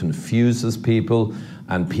divisive, it confuses people,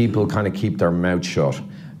 and people kind of keep their mouth shut.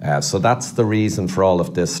 So that's the reason for all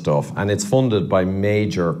of this stuff. And it's funded by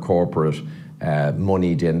major corporate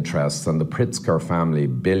moneyed interests. And the Pritzker family,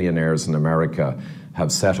 billionaires in America,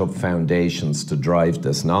 have set up foundations to drive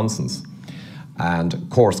this nonsense. And of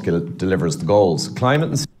course delivers the goals. Climate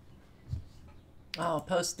and... I'll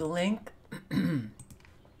post the link.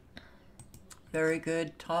 Very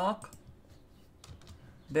good talk.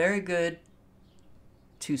 Very good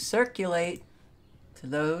to circulate to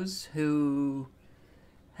those who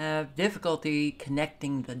have difficulty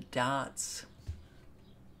connecting the dots.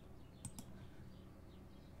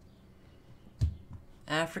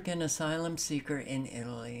 African asylum seeker in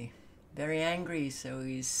Italy. Very angry, so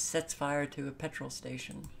he sets fire to a petrol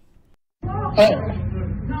station.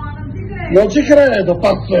 Non ci credo,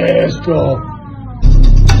 pazzesco!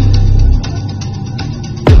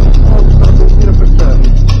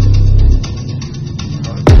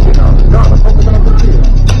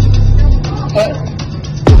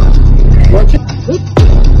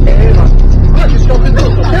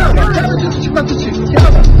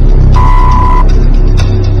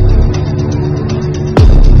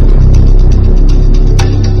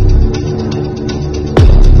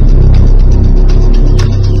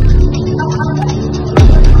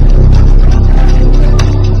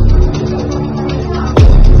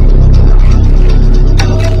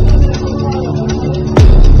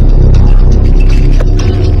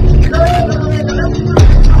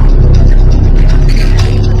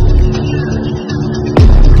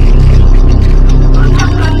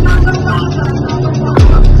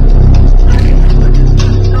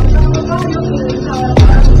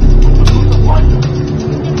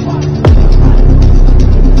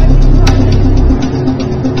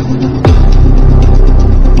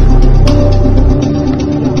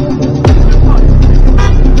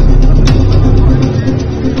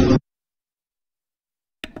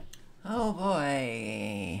 Oh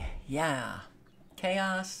boy, yeah.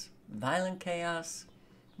 Chaos, violent chaos,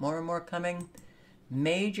 more and more coming.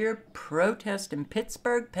 Major protest in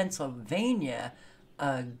Pittsburgh, Pennsylvania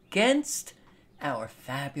against our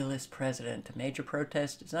fabulous president. A major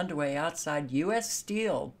protest is underway outside U.S.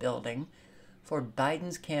 Steel building for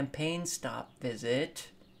Biden's campaign stop visit.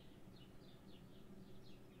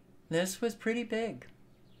 This was pretty big.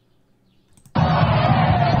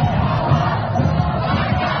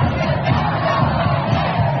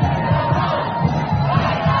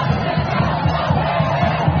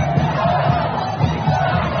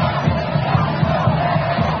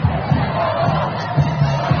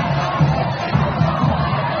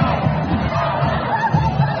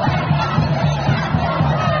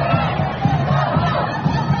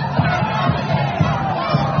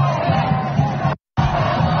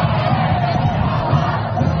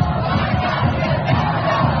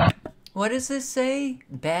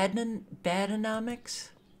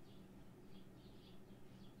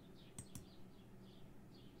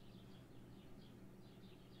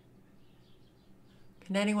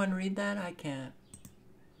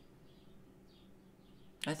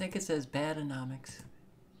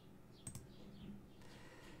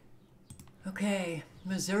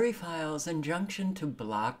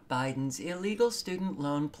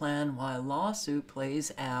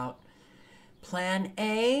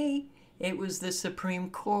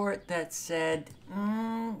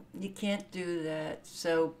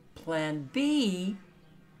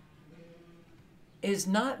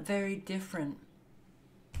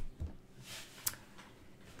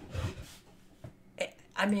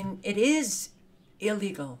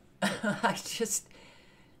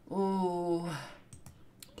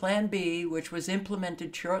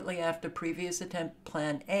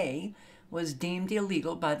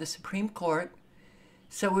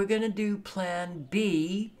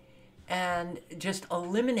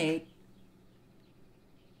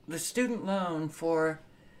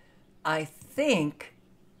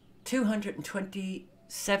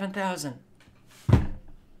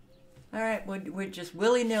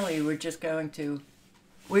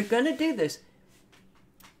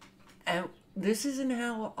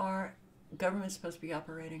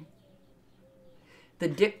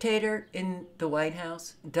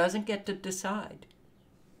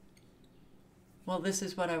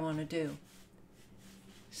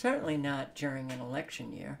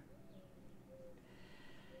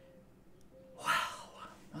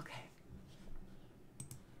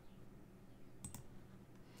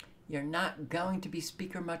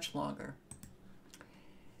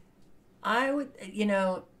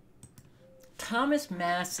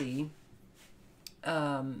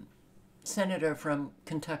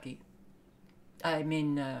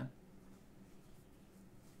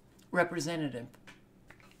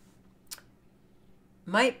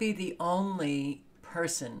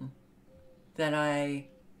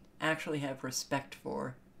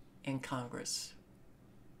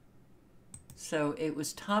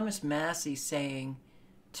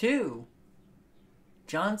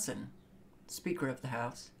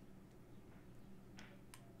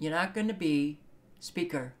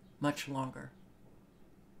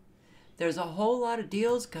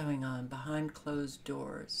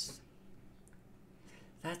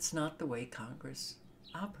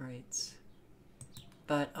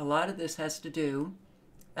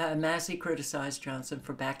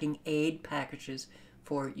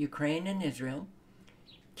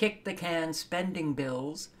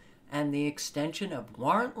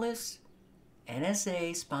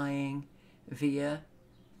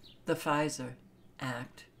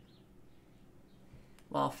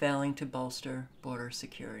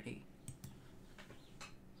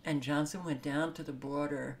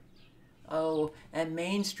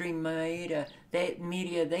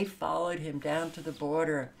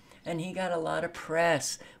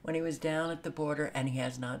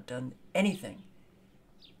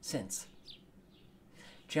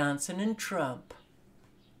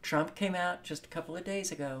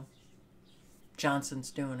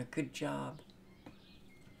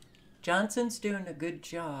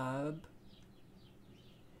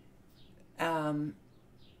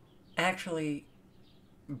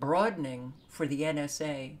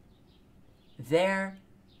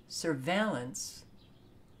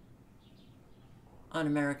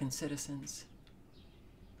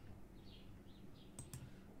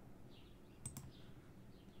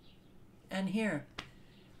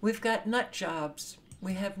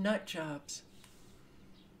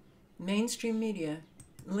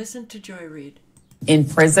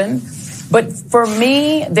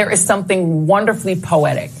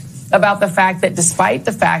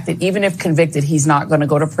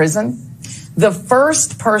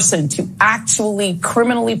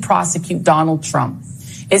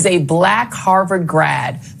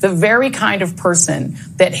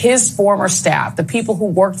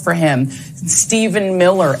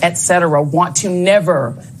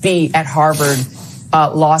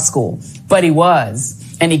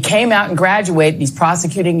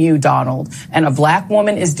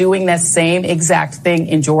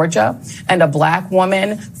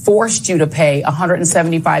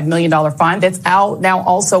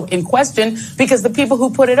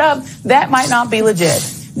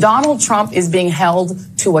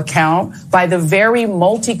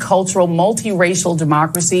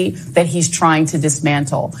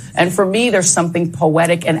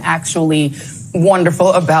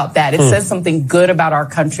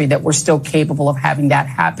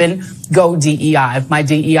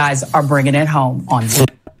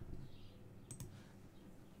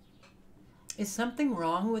 Is something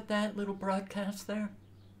wrong with that little broadcast there?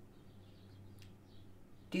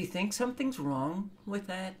 Do you think something's wrong with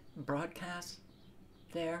that broadcast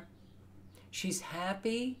there? She's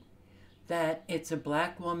happy that it's a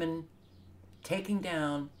black woman taking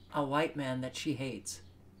down a white man that she hates.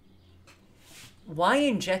 Why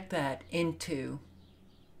inject that into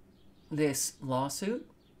this lawsuit?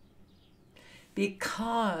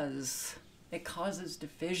 Because it causes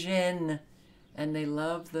division, and they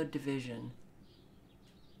love the division.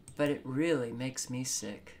 But it really makes me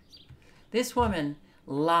sick. This woman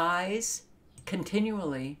lies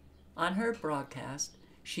continually on her broadcast.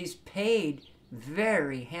 She's paid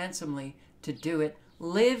very handsomely to do it,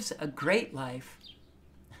 lives a great life.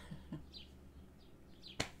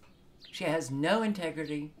 She has no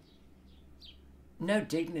integrity, no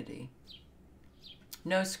dignity,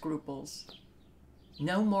 no scruples,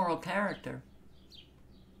 no moral character.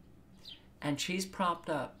 And she's propped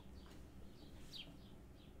up.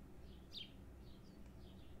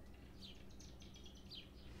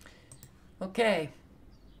 Okay.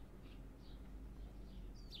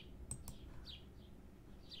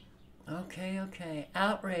 Okay.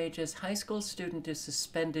 Outrage as high school student is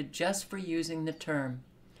suspended just for using the term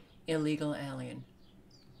illegal alien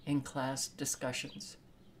in class discussions.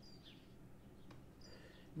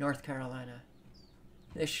 North Carolina.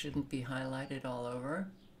 This shouldn't be highlighted all over.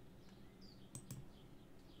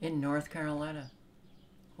 In North Carolina.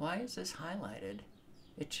 Why is this highlighted?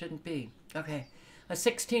 It shouldn't be. Okay. A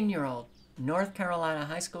 16-year-old North Carolina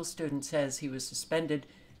high school student says he was suspended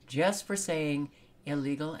just for saying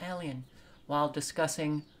illegal alien while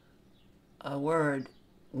discussing a word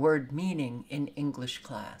meaning in English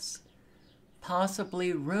class,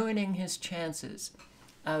 possibly ruining his chances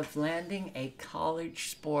of landing a college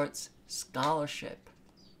sports scholarship.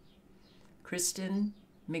 Kristen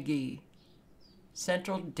McGee,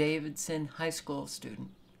 Central Davidson High School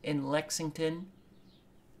student in Lexington,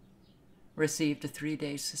 received a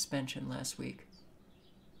 3-day suspension last week.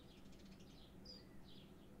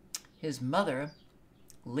 His mother,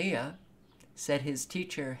 Leah, said his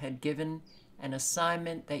teacher had given an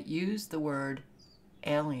assignment that used the word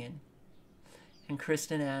alien. And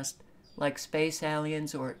Kristen asked, like space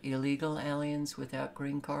aliens or illegal aliens without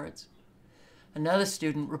green cards? Another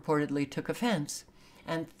student reportedly took offense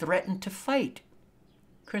and threatened to fight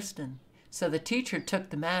Kristen. So the teacher took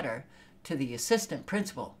the matter to the assistant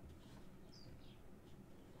principal.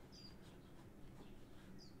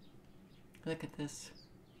 Look at this.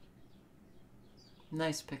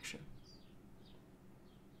 Nice picture.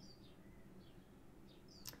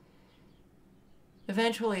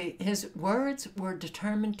 Eventually, his words were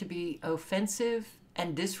determined to be offensive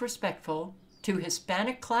and disrespectful to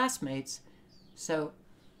Hispanic classmates, so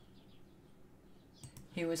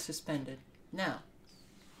he was suspended. Now,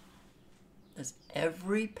 does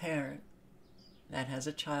every parent that has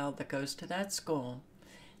a child that goes to that school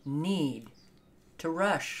need to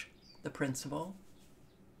rush the principal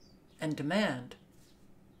and demand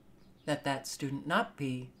that that student not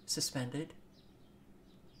be suspended?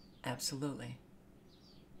 Absolutely.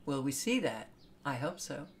 Will we see that? I hope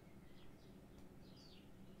so.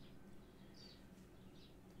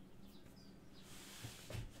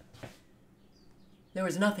 There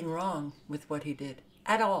was nothing wrong with what he did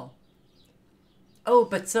at all. Oh,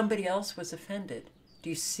 but somebody else was offended. Do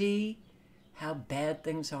you see how bad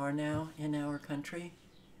things are now in our country?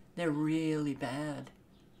 They're really bad.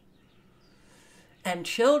 And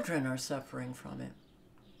children are suffering from it.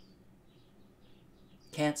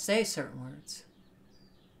 Can't say certain words.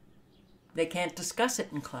 They can't discuss it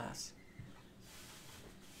in class.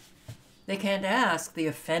 They can't ask the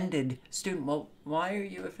offended student, well, why are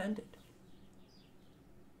you offended?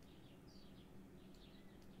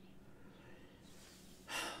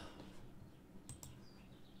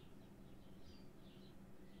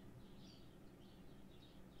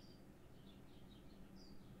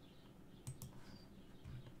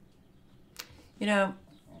 You know,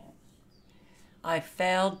 I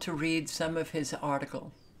failed to read some of his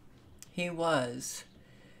article. He was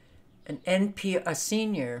a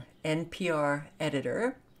senior NPR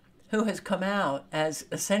editor who has come out as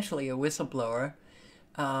essentially a whistleblower,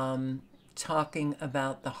 talking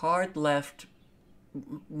about the hard left,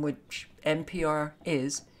 which NPR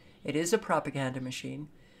is. It is a propaganda machine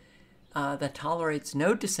that tolerates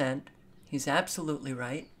no dissent. He's absolutely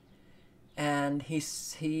right. And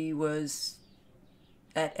he was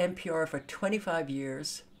at NPR for 25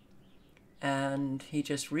 years, and he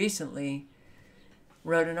just recently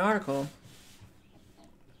wrote an article.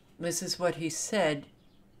 This is what he said.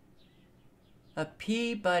 A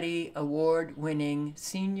Peabody Award-winning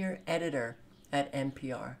senior editor at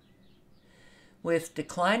NPR. With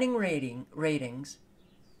declining ratings,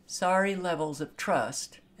 sorry levels of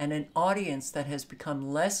trust, and an audience that has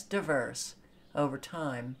become less diverse over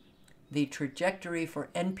time, the trajectory for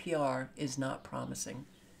NPR is not promising.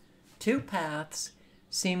 Two paths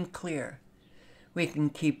seem clear. We can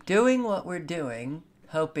keep doing what we're doing,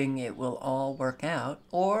 hoping it will all work out,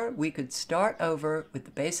 or we could start over with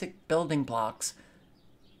the basic building blocks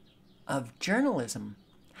of journalism.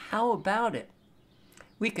 How about it?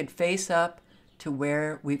 We could face up to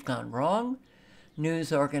where we've gone wrong.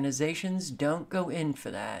 News organizations don't go in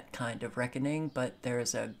for that kind of reckoning, but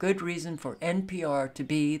there's a good reason for NPR to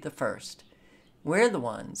be the first. We're the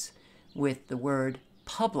ones with the word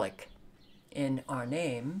public in our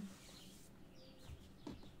name.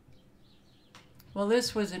 Well,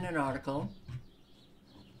 this was in an article.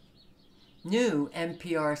 New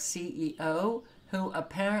NPR CEO, who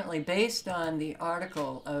apparently, based on the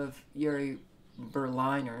article of Yuri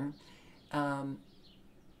Berliner,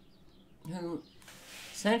 who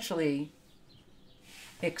essentially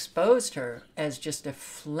exposed her as just a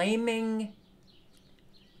flaming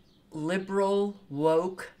liberal,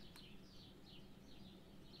 woke,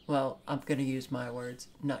 well, I'm going to use my words,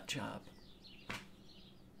 nut job.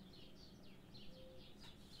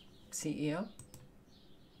 CEO.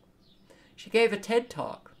 She gave a TED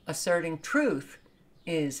Talk asserting truth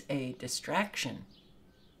is a distraction.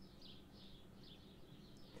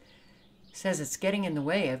 Says it's getting in the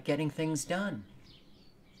way of getting things done.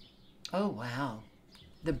 Oh, wow.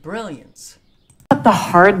 The brilliance. The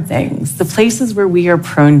hard things, the places where we are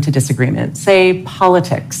prone to disagreement, say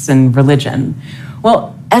politics and religion.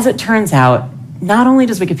 Well, as it turns out, not only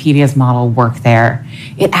does Wikipedia's model work there,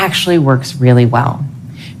 it actually works really well.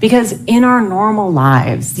 Because in our normal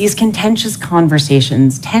lives, these contentious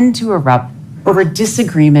conversations tend to erupt over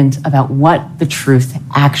disagreement about what the truth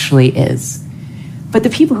actually is. But the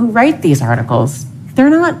people who write these articles, they're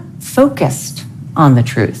not focused on the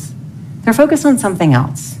truth. They're focused on something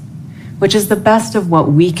else, which is the best of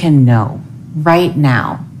what we can know right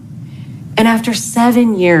now. And after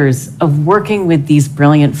 7 years of working with these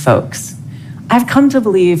brilliant folks, I've come to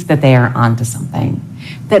believe that they are onto something,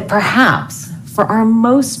 that perhaps for our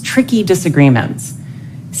most tricky disagreements,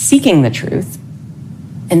 seeking the truth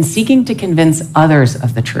and seeking to convince others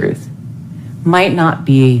of the truth might not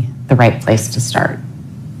be the right place to start.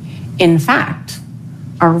 In fact,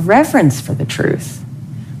 our reverence for the truth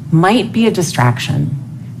might be a distraction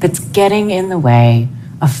that's getting in the way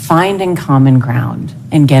of finding common ground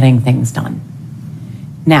and getting things done.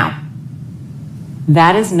 Now,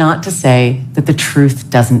 that is not to say that the truth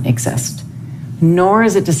doesn't exist, nor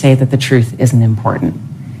is it to say that the truth isn't important.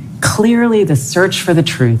 Clearly, the search for the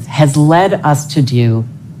truth has led us to do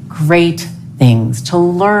great things, to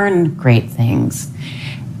learn great things.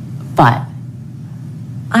 But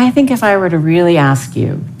I think if I were to really ask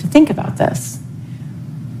you to think about this,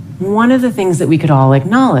 one of the things that we could all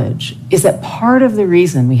acknowledge is that part of the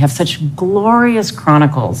reason we have such glorious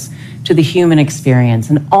chronicles to the human experience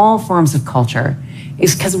in all forms of culture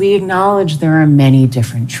is because we acknowledge there are many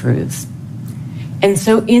different truths. And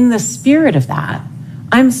so in the spirit of that,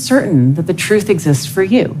 I'm certain that the truth exists for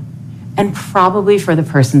you and probably for the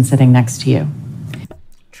person sitting next to you.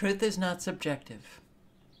 Truth is not subjective.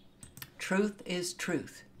 Truth is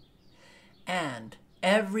truth. And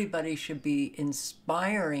everybody should be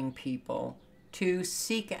inspiring people to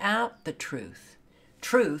seek out the truth.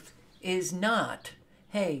 Truth is not,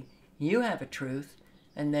 hey, you have a truth,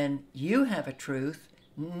 and then you have a truth.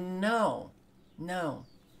 No, no.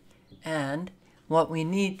 And what we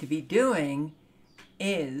need to be doing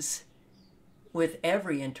is, with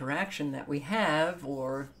every interaction that we have,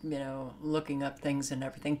 or, looking up things and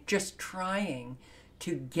everything, just trying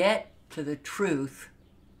to get to the truth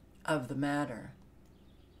of the matter.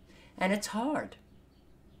 And it's hard.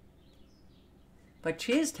 But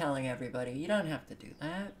she is telling everybody, you don't have to do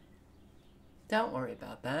that. Don't worry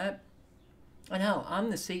about that. I know, I'm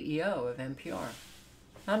the CEO of NPR.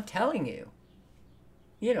 I'm telling you,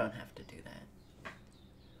 you don't have to do that.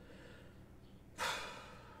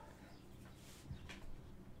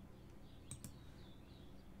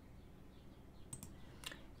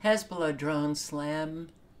 Hezbollah drone slam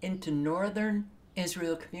into northern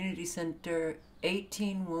Israel Community Center,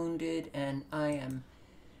 18 wounded, and I am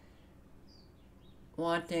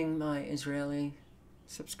wanting my Israeli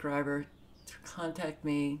subscriber to contact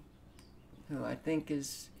me, who I think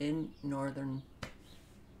is in northern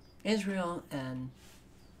Israel, and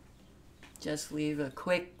just leave a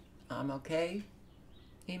quick "I'm okay"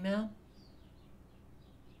 email.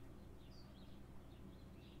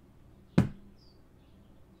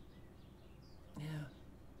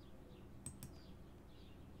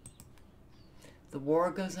 the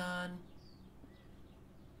war goes on.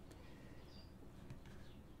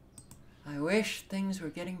 I wish things were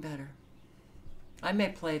getting better. I may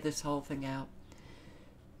play this whole thing out.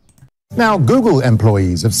 Now, Google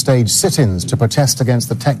employees have staged sit-ins to protest against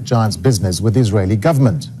the tech giant's business with the Israeli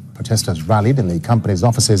government. Protesters rallied in the company's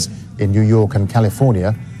offices in New York and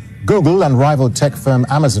California. Google and rival tech firm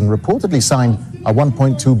Amazon reportedly signed a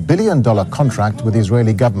 $1.2 billion contract with the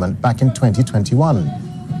Israeli government back in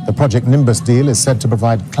 2021. The Project Nimbus deal is said to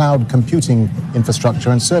provide cloud computing infrastructure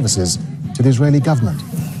and services to the Israeli government.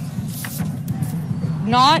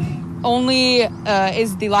 Not only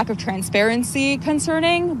is the lack of transparency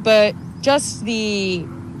concerning, but just the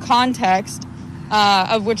context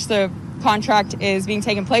of which the contract is being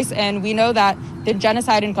taken place. And we know that the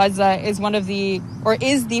genocide in Gaza is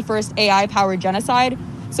is the first AI-powered genocide.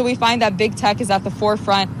 So we find that big tech is at the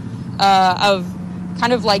forefront of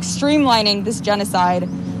kind of like streamlining this genocide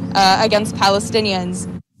against Palestinians.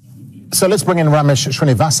 So let's bring in Ramesh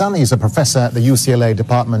Srinivasan. He's a professor at the UCLA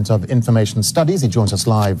Department of Information Studies. He joins us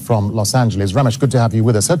live from Los Angeles. Ramesh, good to have you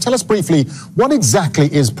with us. So tell us briefly, what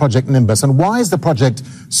exactly is Project Nimbus, and why is the project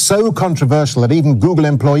so controversial that even Google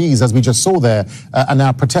employees, as we just saw there, are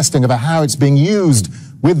now protesting about how it's being used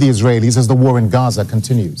with the Israelis as the war in Gaza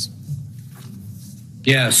continues?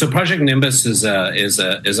 Yeah, so Project Nimbus is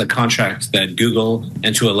a contract that Google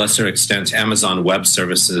and to a lesser extent Amazon Web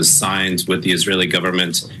Services signed with the Israeli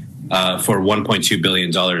government for $1.2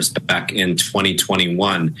 billion back in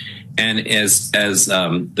 2021. And as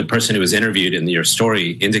the person who was interviewed in your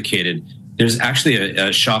story indicated, there's actually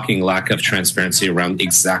a shocking lack of transparency around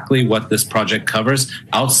exactly what this project covers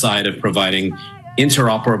outside of providing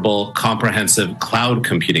interoperable, comprehensive cloud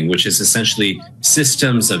computing, which is essentially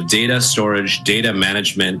systems of data storage, data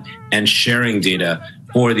management, and sharing data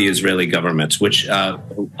for the Israeli government, which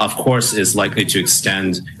of course is likely to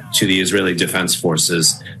extend to the Israeli Defense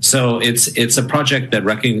Forces. So it's a project that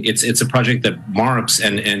it's a project that marks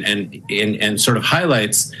and sort of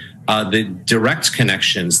highlights the direct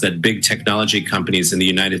connections that big technology companies in the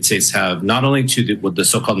United States have, not only to the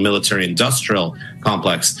so-called military-industrial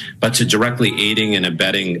complex, but to directly aiding and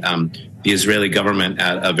abetting the Israeli government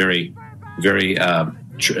at a very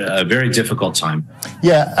difficult time.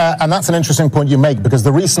 Yeah, and that's an interesting point you make, because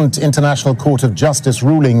the recent International Court of Justice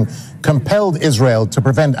ruling compelled Israel to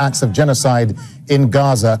prevent acts of genocide in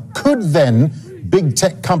Gaza. Could then big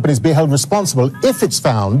tech companies be held responsible if it's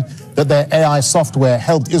found that their AI software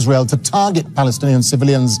helped Israel to target Palestinian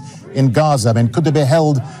civilians in Gaza? I mean, could they be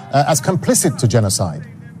held as complicit to genocide?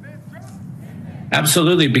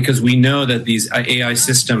 Absolutely, because we know that these AI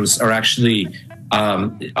systems are actually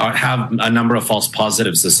have a number of false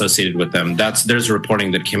positives associated with them. There's a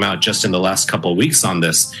reporting that came out just in the last couple of weeks on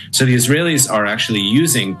this. So the Israelis are actually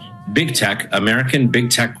using big tech, American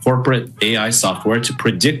big tech corporate AI software to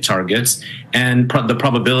predict targets and the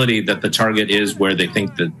probability that the target is where they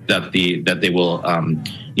think that they will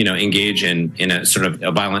engage in a sort of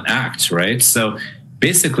a violent act, right? So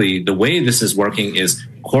basically, the way this is working is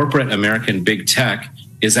corporate American big tech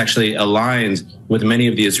is actually aligned with many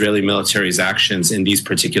of the Israeli military's actions in these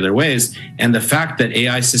particular ways. And the fact that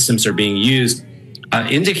AI systems are being used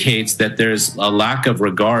indicates that there's a lack of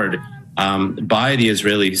regard by the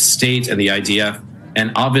Israeli state and the IDF,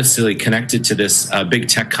 and obviously connected to this big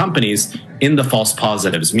tech companies in the false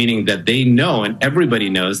positives, meaning that they know, and everybody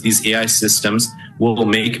knows, these AI systems will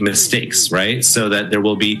make mistakes, right? So that there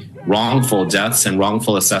will be wrongful deaths and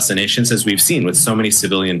wrongful assassinations, as we've seen with so many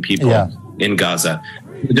civilian people in Gaza.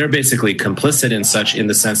 They're basically complicit in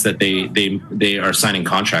the sense that they are signing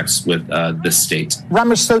contracts with the state.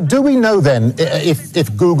 Ramesh, so do we know then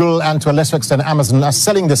if Google and to a lesser extent Amazon are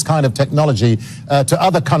selling this kind of technology to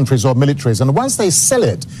other countries or militaries? And once they sell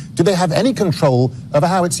it, do they have any control over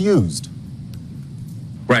how it's used?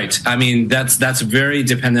 Right. I mean, that's very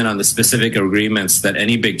dependent on the specific agreements that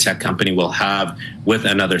any big tech company will have with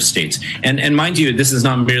another state. And mind you, this is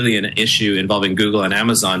not merely an issue involving Google and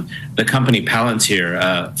Amazon. The company Palantir,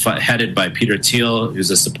 headed by Peter Thiel, who's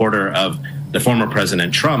a supporter of the former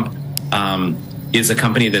President Trump, is a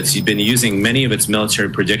company that's been using many of its military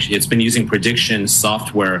prediction. It's been using prediction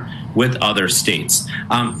software with other states.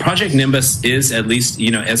 Project Nimbus is, at least,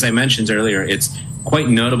 as I mentioned earlier, it's quite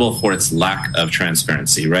notable for its lack of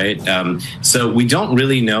transparency, right? So we don't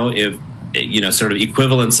really know if sort of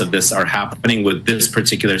equivalents of this are happening with this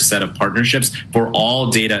particular set of partnerships for all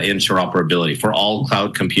data interoperability, for all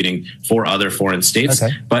cloud computing for other foreign states.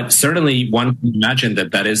 Okay. But certainly one can imagine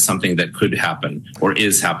that that is something that could happen or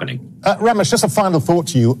is happening. Ramesh, just a final thought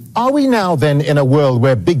to you. Are we now then in a world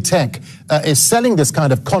where big tech is selling this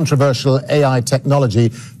kind of controversial AI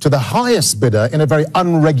technology to the highest bidder in a very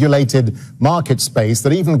unregulated market space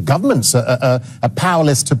that even governments are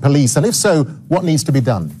powerless to police? And if so, what needs to be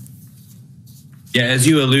done? Yeah, as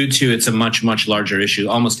you allude to, it's a much, much larger issue.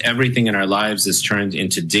 Almost everything in our lives is turned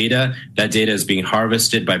into data. That data is being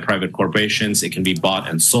harvested by private corporations. It can be bought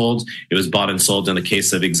and sold. It was bought and sold in the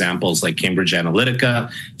case of examples like Cambridge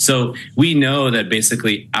Analytica. So we know that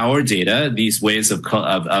basically our data, these ways of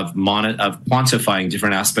quantifying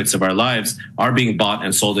different aspects of our lives, are being bought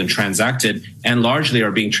and sold and transacted, and largely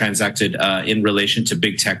are being transacted in relation to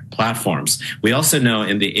big tech platforms. We also know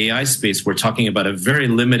in the AI space, we're talking about a very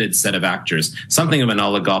limited set of actors, something of an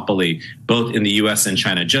oligopoly, both in the US and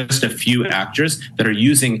China, just a few actors that are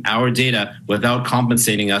using our data without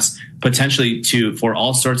compensating us potentially for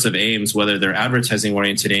all sorts of aims, whether they're advertising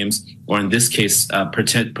oriented aims, or in this case,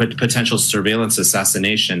 potential surveillance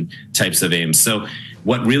assassination types of aims. So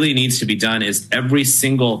what really needs to be done is every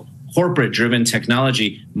single corporate-driven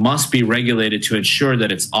technology must be regulated to ensure that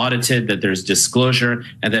it's audited, that there's disclosure,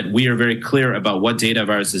 and that we are very clear about what data of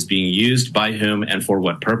ours is being used, by whom, and for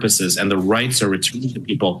what purposes, and the rights are returned to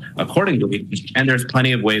people accordingly. And there's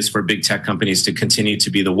plenty of ways for big tech companies to continue to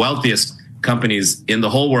be the wealthiest companies in the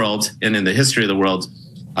whole world and in the history of the world,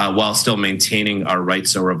 while still maintaining our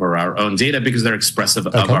rights over our own data, because they're expressive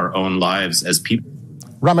of our own lives as people.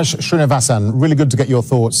 Ramesh Srinivasan, really good to get your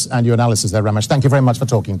thoughts and your analysis there, Ramesh. Thank you very much for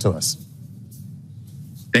talking to us.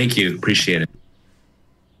 Thank you. Appreciate it.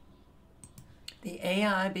 The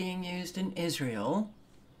AI being used in Israel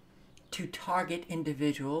to target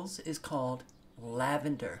individuals is called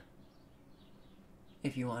Lavender,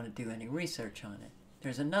 if you want to do any research on it.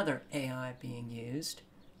 There's another AI being used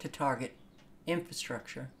to target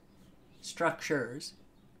structures,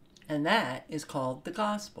 and that is called the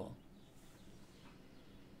Gospel.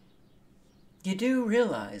 You do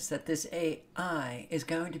realize that this AI is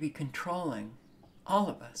going to be controlling all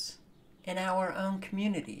of us in our own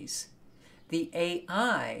communities. The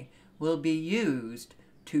AI will be used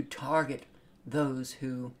to target those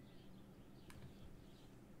who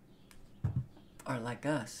are like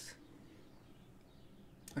us.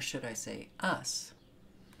 Or should I say us?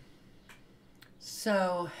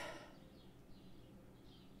 So,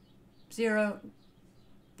 Zero,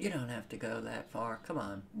 you don't have to go that far. Come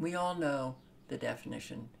on. We all know the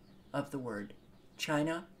definition of the word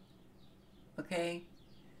China. Okay?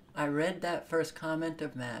 I read that first comment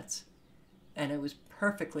of Matt's, and it was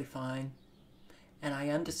perfectly fine, and I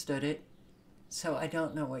understood it, so I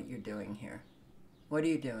don't know what you're doing here. What are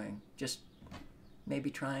you doing? Just maybe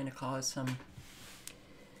trying to cause some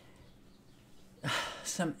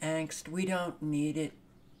angst. We don't need it.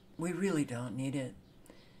 We really don't need it.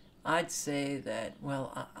 I'd say that,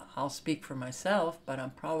 well, I'll speak for myself, but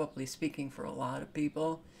I'm probably speaking for a lot of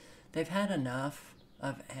people. They've had enough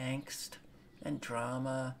of angst and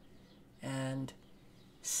drama and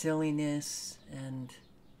silliness, and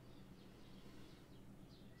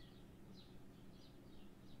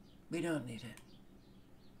we don't need it.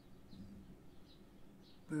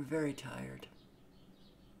 We're very tired.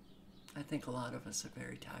 I think a lot of us are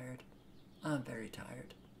very tired. I'm very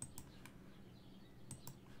tired.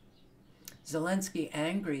 Zelensky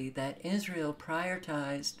angry that Israel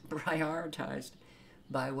prioritized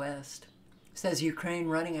by West. Says Ukraine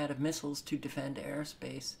running out of missiles to defend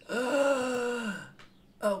airspace. Oh,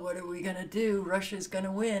 what are we gonna do? Russia's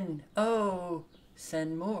gonna win. Oh,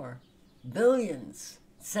 send more. Billions.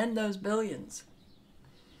 Send those billions.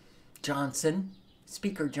 Johnson,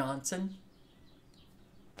 Speaker Johnson.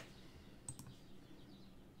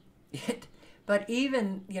 But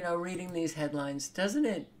even, reading these headlines, doesn't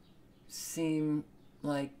it seem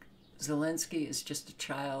like Zelensky is just a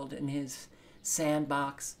child in his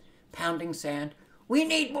sandbox, pounding sand? We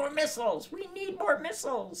need more missiles. We need more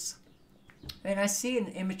missiles. I mean, I see an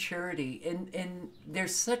immaturity, and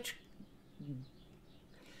there's such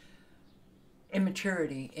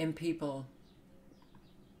immaturity in people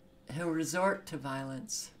who resort to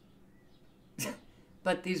violence.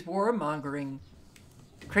 But these warmongering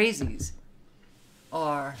crazies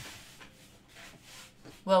are,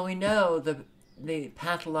 well, we know the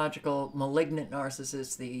pathological, malignant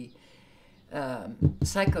narcissists, the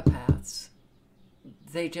psychopaths,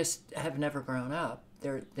 they just have never grown up.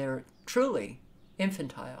 They're truly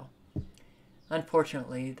infantile.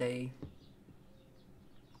 Unfortunately, they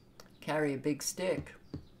carry a big stick.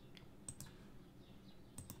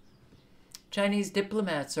 Chinese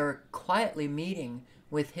diplomats are quietly meeting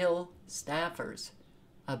with Hill staffers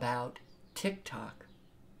about TikTok.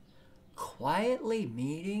 Quietly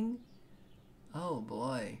meeting? Oh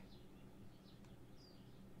boy.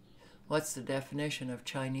 What's the definition of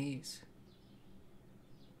Chinese?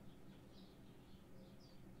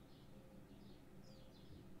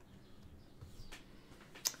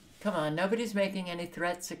 Come on, nobody's making any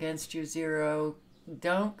threats against you, Zero.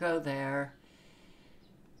 Don't go there.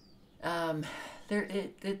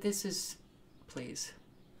 This is, please.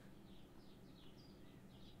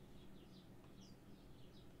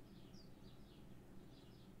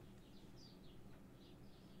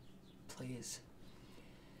 Please.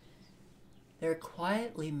 They're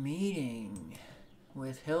quietly meeting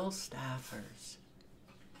with Hill staffers.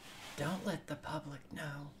 Don't let the public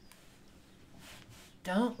know.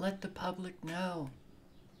 Don't let the public know.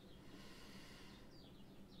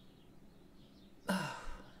 Oh,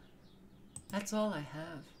 that's all I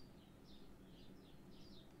have.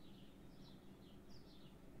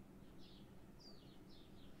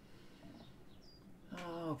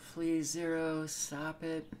 Oh, please, Zero, stop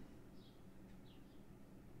it.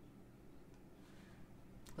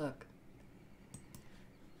 Look.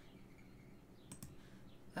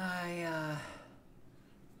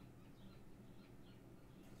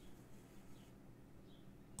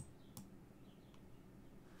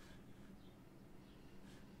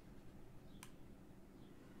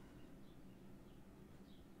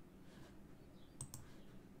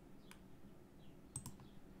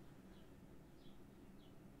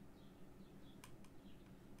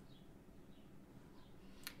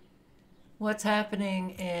 What's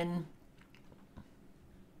happening in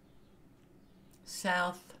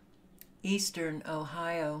southeastern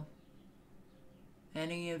Ohio?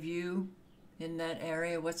 Any of you in that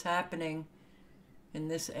area? What's happening in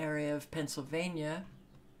this area of Pennsylvania?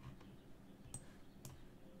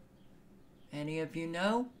 Any of you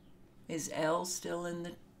know? Is Elle still in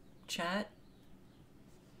the chat?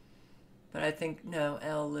 But I think, no,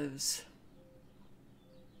 Elle lives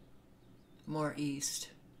more east.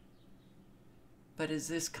 But is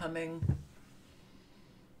this coming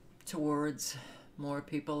towards more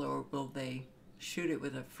people, or will they shoot it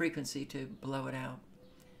with a frequency to blow it out?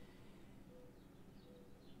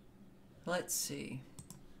 Let's see.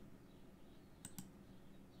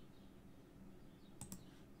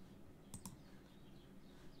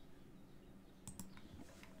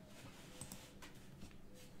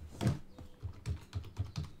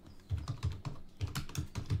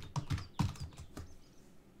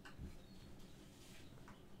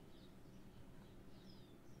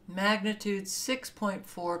 Magnitude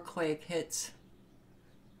 6.4 quake hits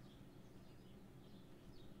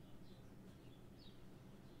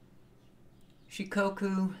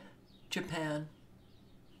Shikoku, Japan.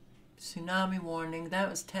 Tsunami warning. That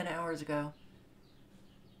was 10 hours ago.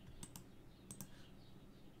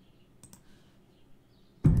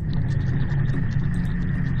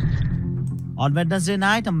 On Wednesday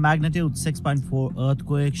night, a magnitude 6.4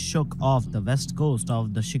 earthquake shook off the west coast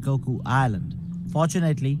of the Shikoku Island.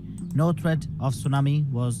 Fortunately, no threat of tsunami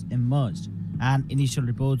was emerged, and initial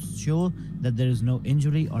reports show that there is no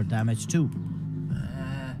injury or damage too.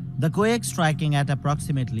 The quake, striking at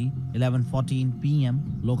approximately 11:14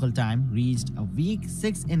 p.m. local time, reached a weak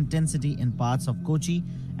 6 intensity in parts of Kochi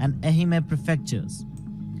and Ehime prefectures.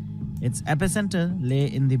 Its epicenter lay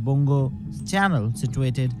in the Bongo Channel,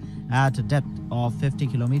 situated at a depth of 50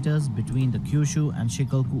 kilometers between the Kyushu and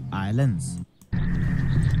Shikoku Islands.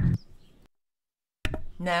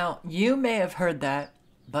 Now, you may have heard that,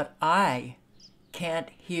 but I can't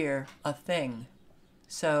hear a thing.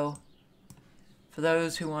 So, for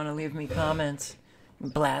those who want to leave me comments,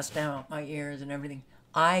 blast out my ears and everything,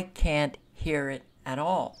 I can't hear it at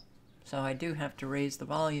all. So I do have to raise the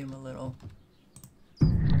volume a little.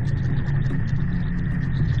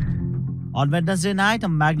 On Wednesday night, a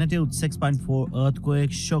magnitude 6.4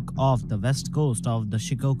 earthquake shook off the west coast of the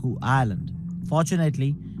Shikoku Island.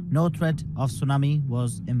 Fortunately, no threat of tsunami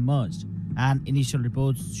was emerged, and initial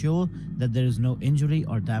reports show that there is no injury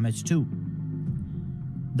or damage too.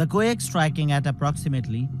 The quake, striking at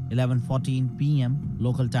approximately 11:14 p.m.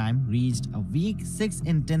 local time, reached a weak 6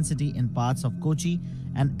 intensity in parts of Kochi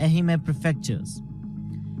and Ehime prefectures.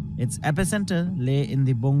 Its epicenter lay in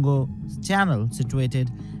the Bongo Channel,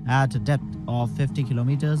 situated at a depth of 50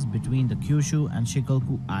 kilometers between the Kyushu and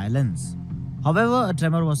Shikoku Islands. However, a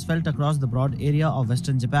tremor was felt across the broad area of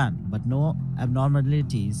western Japan, but no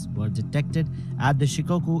abnormalities were detected at the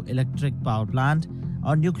Shikoku Electric Power Plant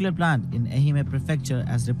or nuclear plant in Ehime Prefecture,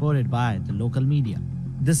 as reported by the local media.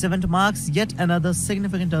 This event marks yet another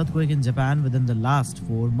significant earthquake in Japan within the last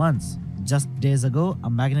 4 months. Just days ago, a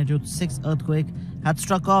magnitude 6 earthquake had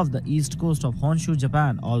struck off the east coast of Honshu,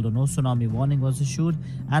 Japan, although no tsunami warning was issued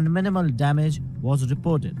and minimal damage was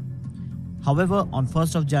reported. However, on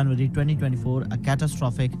 1st of January 2024, a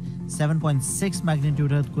catastrophic 7.6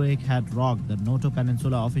 magnitude earthquake had rocked the Noto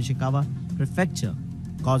Peninsula of Ishikawa Prefecture,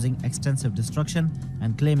 causing extensive destruction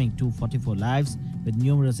and claiming 244 lives with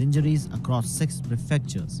numerous injuries across 6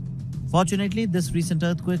 prefectures. Fortunately, this recent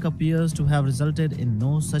earthquake appears to have resulted in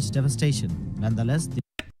no such devastation. Nonetheless,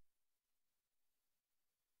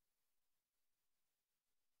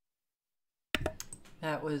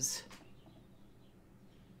 that was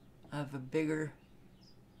of a bigger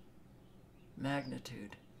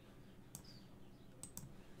magnitude.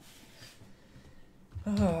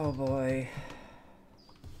 Oh boy.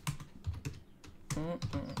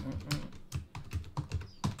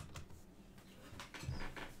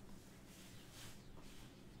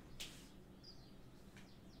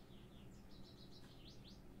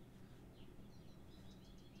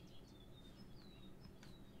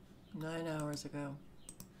 9 hours ago.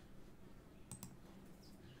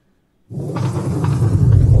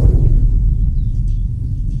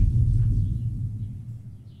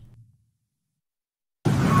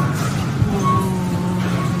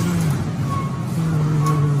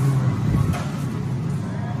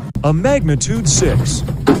 A magnitude 6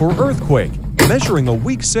 for earthquake, measuring a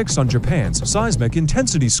weak 6 on Japan's seismic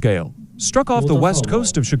intensity scale, struck off the west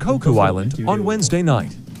coast of Shikoku Island on Wednesday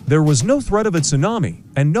night. There was no threat of a tsunami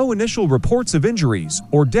and no initial reports of injuries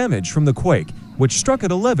or damage from the quake, which struck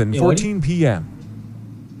at 11:14 p.m.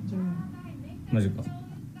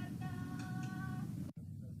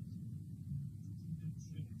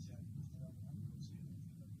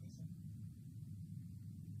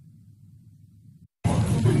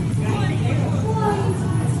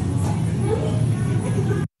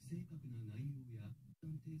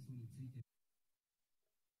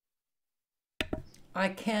 I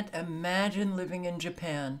can't imagine living in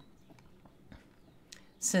Japan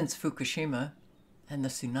since Fukushima and the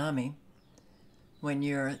tsunami, when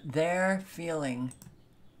you're there feeling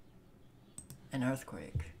an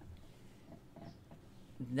earthquake.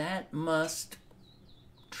 That must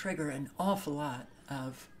trigger an awful lot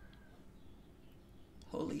of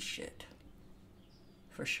holy shit,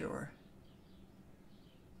 for sure.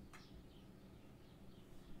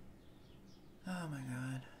 Oh my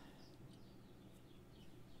God.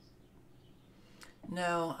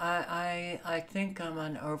 No, I think I'm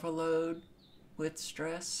on overload with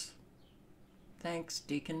stress. Thanks,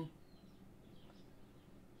 Deacon.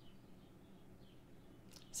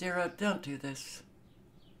 Zero, don't do this.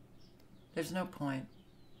 There's no point.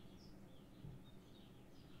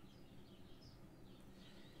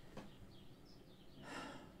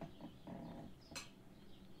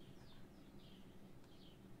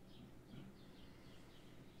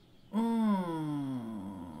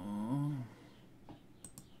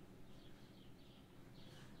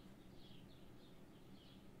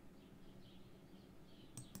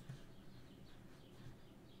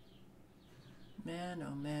 Man,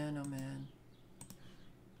 oh man, oh man.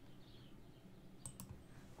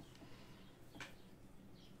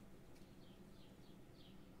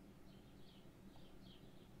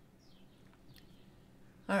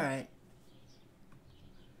 All right.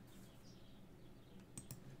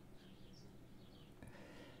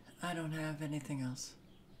 I don't have anything else.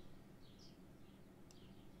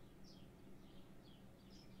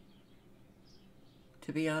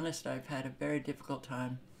 To be honest, I've had a very difficult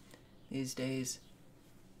time these days.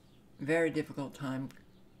 Very difficult time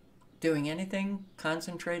doing anything,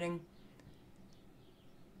 concentrating.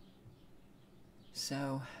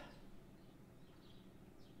 So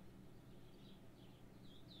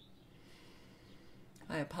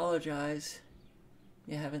I apologize.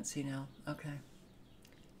 You haven't seen Elle. Okay.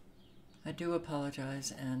 I do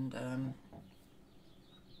apologize, and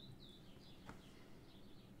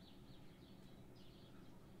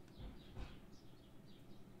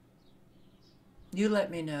you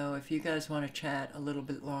let me know if you guys want to chat a little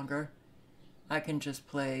bit longer. I can just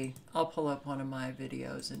play, I'll pull up one of my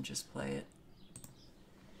videos and just play it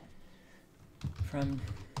from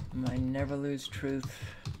my Never Lose Truth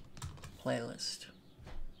playlist.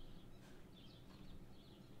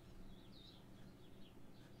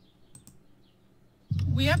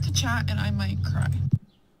 We have to chat and I might cry.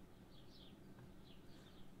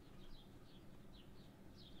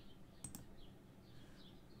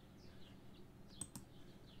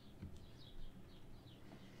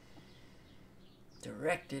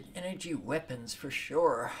 Directed energy weapons for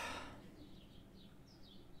sure.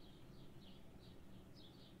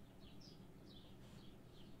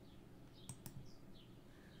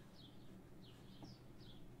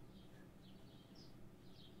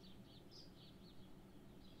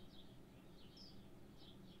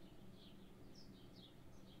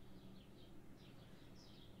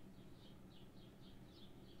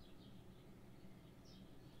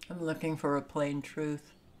 I'm looking for a plain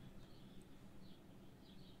truth.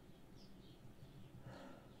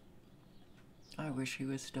 I wish he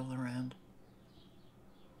was still around.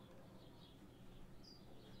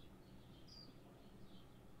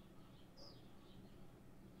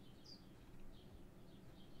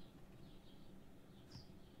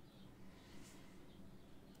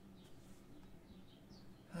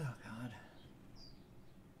 Oh, God.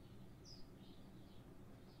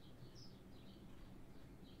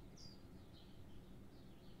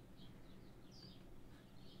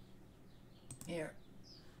 Here.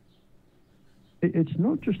 It's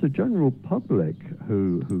not just the general public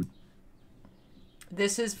who.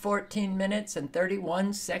 This is 14 minutes and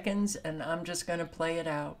 31 seconds, and I'm just going to play it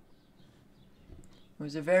out. It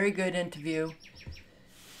was a very good interview,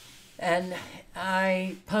 and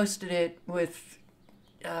I posted it with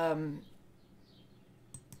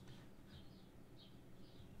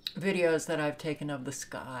videos that I've taken of the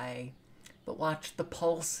sky, but watch the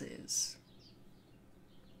pulses.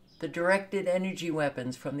 The directed energy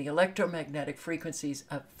weapons from the electromagnetic frequencies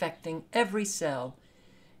affecting every cell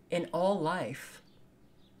in all life.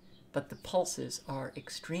 But the pulses are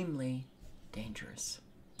extremely dangerous.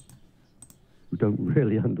 We don't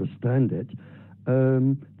really understand it.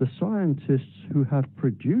 The scientists who have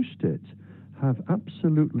produced it have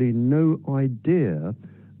absolutely no idea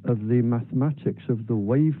of the mathematics of the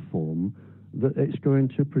waveform that it's going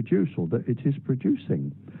to produce or that it is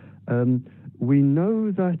producing. We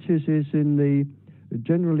know that it is in the,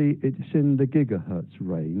 generally it's in the gigahertz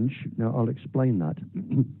range. Now I'll explain that.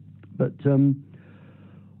 But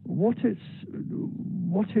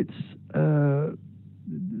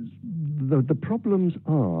the problems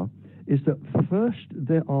are is that first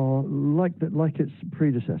there are, like its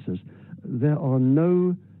predecessors, there are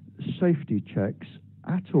no safety checks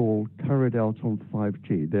at all carried out on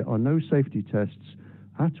 5G. There are no safety tests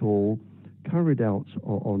at all carried out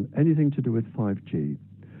on anything to do with 5G.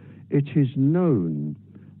 It is known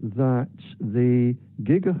that the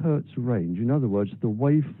gigahertz range, in other words, the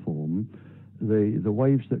waveform, the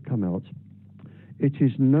waves that come out, it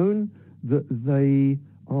is known that they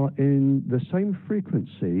are in the same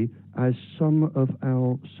frequency as some of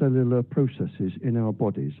our cellular processes in our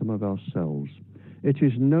body, some of our cells. It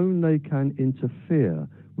is known they can interfere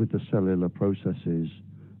with the cellular processes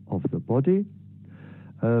of the body.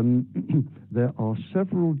 There are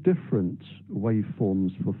several different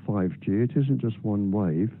waveforms for 5G. It isn't just one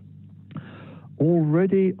wave.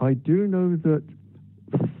 Already, I do know that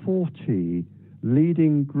 40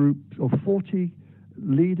 leading groups of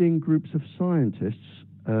scientists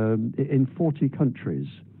in 40 countries,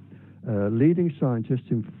 leading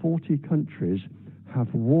scientists in 40 countries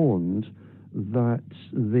have warned that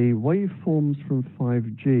the waveforms from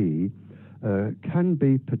 5G can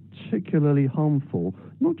be particularly harmful,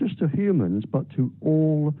 not just to humans, but to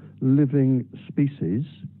all living species.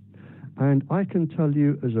 And I can tell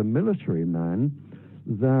you as a military man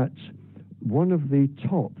that one of the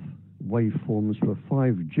top waveforms for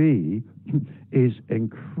 5G is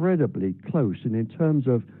incredibly close. And in terms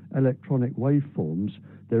of electronic waveforms,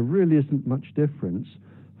 there really isn't much difference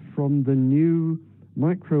from the new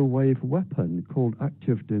microwave weapon called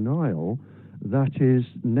active denial that is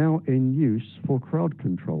now in use for crowd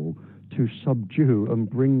control to subdue and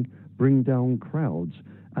bring down crowds.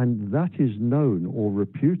 And that is known or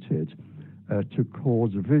reputed to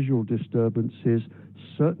cause visual disturbances,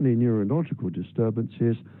 certainly neurological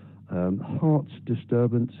disturbances, heart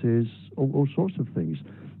disturbances, all sorts of things.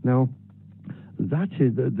 Now, that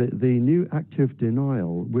is the new active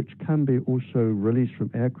denial, which can be also released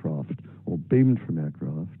from aircraft or beamed from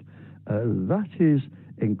aircraft. That is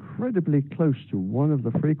incredibly close to one of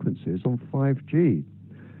the frequencies on 5G.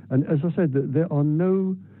 And as I said, the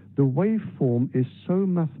waveform is so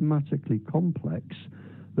mathematically complex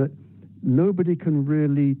that nobody can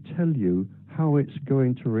really tell you how it's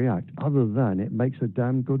going to react, other than it makes a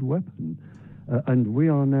damn good weapon. And we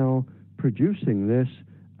are now producing this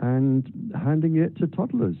and handing it to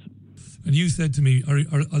toddlers. And you said to me, or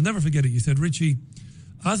I'll never forget it, you said, Richie,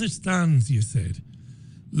 as it stands, you said,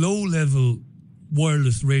 low-level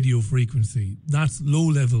wireless radio frequency, that's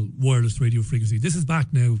low-level wireless radio frequency. This is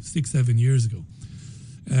back now 6-7 years ago.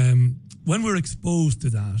 When we're exposed to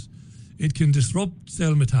that, it can disrupt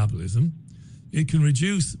cell metabolism, it can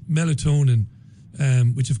reduce melatonin,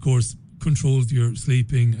 which of course controls your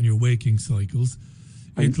sleeping and your waking cycles.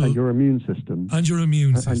 And your immune system. And your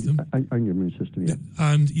immune system. And your immune system, yeah.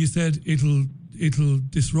 And you said it'll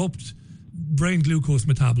disrupt brain glucose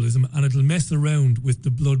metabolism and it'll mess around with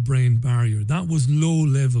the blood-brain barrier. That was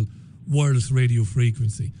low-level wireless radio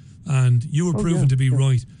frequency. And you were proven to be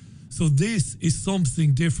right. So this is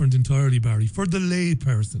something different entirely, Barry, for the lay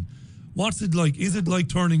person. What's it like? Is it like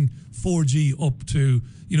turning 4G up to,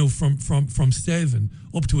 from 7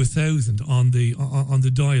 up to 1,000 on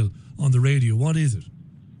the dial on the radio? What is it?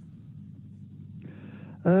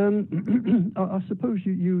 I suppose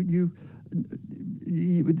the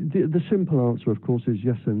simple answer, of course, is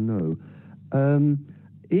yes and no.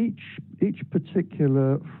 Each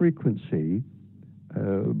particular frequency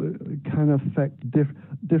can affect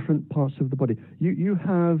different parts of the body. You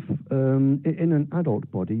have in an adult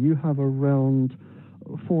body, you have around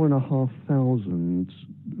 4,500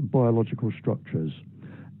 biological structures,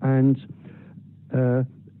 and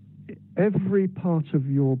every part of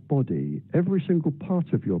your body, every single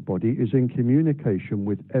part of your body is in communication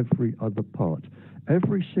with every other part.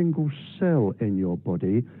 Every single cell in your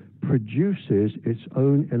body produces its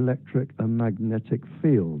own electric and magnetic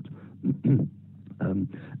field.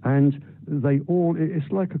 And they all,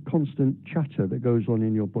 it's like a constant chatter that goes on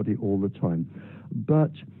in your body all the time.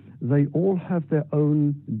 But they all have their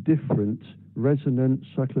own different resonant,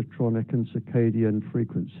 cyclotronic, and circadian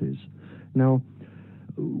frequencies. Now,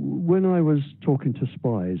 when I was talking to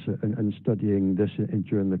spies and studying this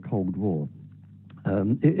during the Cold War,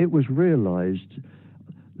 it was realized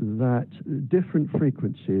that different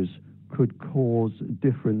frequencies could cause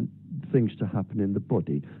different things to happen in the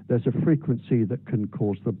body. There's a frequency that can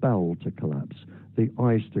cause the bowel to collapse, the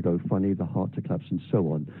eyes to go funny, the heart to collapse, and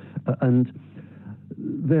so on. And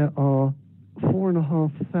there are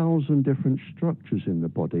 4,500 different structures in the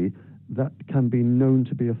body that can be known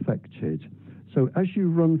to be affected. So as you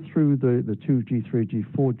run through the 2G, 3G,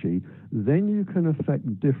 4G, then you can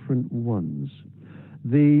affect different ones.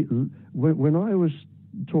 When I was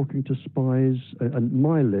talking to spies, and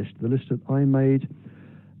my list, the list that I made,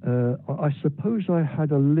 I suppose I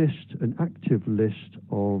had a list, an active list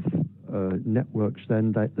of networks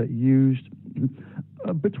then that used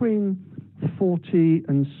between 40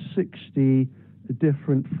 and 60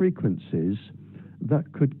 different frequencies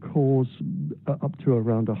that could cause up to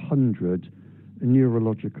around 100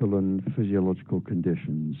 neurological and physiological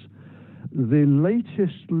conditions. The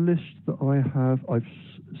latest list that I have, I've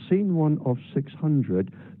seen one of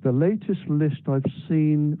 600. The latest list I've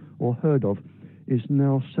seen or heard of is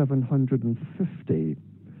now 750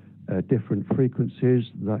 different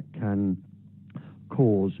frequencies that can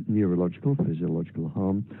cause neurological, physiological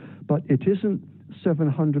harm. But it isn't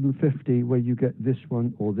 750 where you get this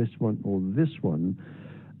one or this one or this one.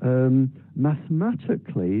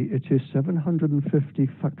 Mathematically, it is 750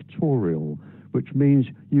 factorial, which means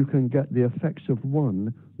you can get the effects of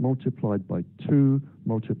 1 multiplied by 2,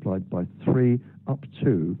 multiplied by 3, up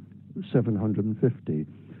to 750.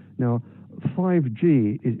 Now,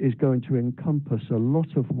 5G is going to encompass a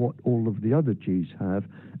lot of what all of the other Gs have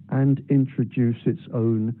and introduce its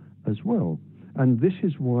own as well. And this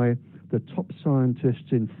is why the top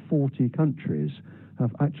scientists in 40 countries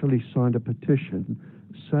have actually signed a petition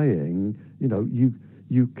saying,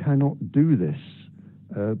 you cannot do this.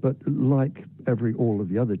 But like all of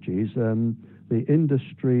the other Gs, the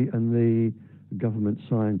industry and the government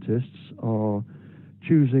scientists are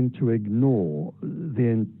choosing to ignore the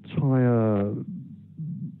entire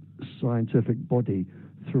scientific body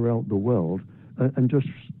throughout the world and just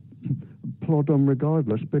plod on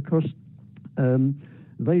regardless, because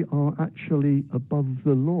they are actually above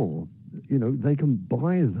the law. They can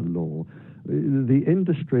buy the law. The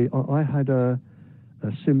industry, I had a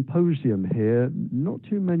symposium here not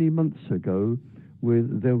too many months ago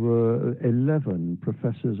there were 11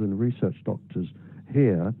 professors and research doctors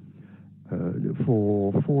here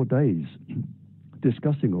for 4 days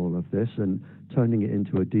discussing all of this and turning it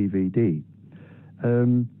into a DVD.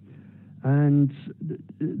 And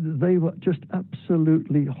they were just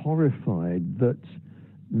absolutely horrified that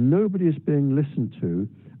nobody is being listened to.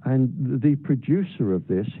 And the producer of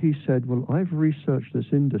this, he said, well, I've researched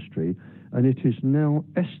this industry, and it is now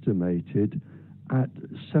estimated at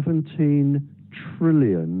 $17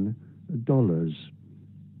 trillion.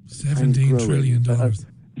 $17 trillion.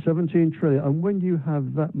 17 trillion. And when you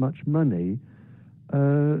have that much money,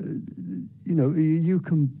 you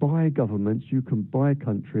can buy governments, you can buy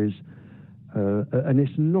countries, and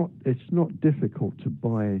it's not difficult to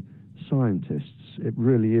buy scientists. It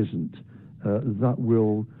really isn't. That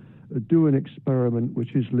will do an experiment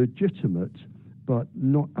which is legitimate but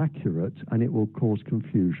not accurate, and it will cause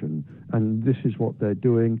confusion. And this is what they're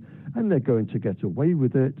doing, and they're going to get away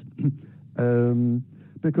with it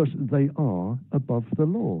because they are above the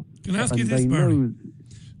law. Can I ask you this, Barry?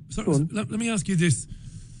 Let me ask you this.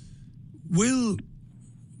 Will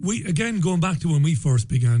we, again, going back to when we first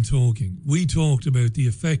began talking, we talked about the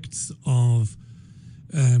effects of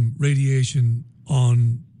radiation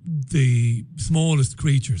on the smallest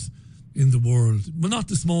creatures in the world. Well, not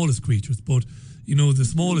the smallest creatures, but the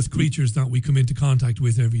smallest creatures that we come into contact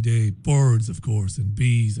with every day. Birds, of course, and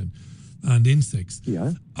bees and insects.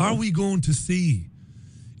 Yeah. Are we going to see,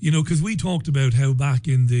 because we talked about how back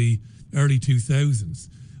in the early 2000s,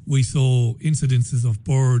 we saw incidences of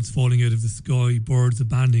birds falling out of the sky, birds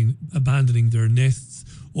abandoning their nests,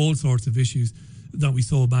 all sorts of issues that we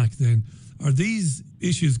saw back then. Are these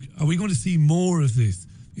issues, are we going to see more of this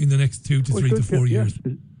in the next 2 to 3 to 4 years?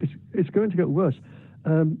 Yes, it's going to get worse.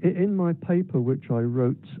 In my paper, which I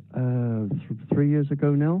wrote 3 years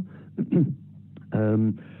ago now,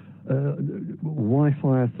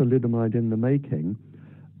 Wi-Fi thalidomide in the making,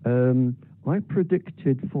 I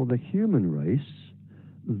predicted for the human race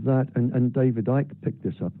that, and David Icke picked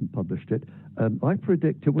this up and published it, I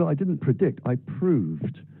didn't predict, I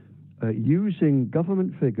proved, using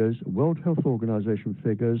government figures, World Health Organization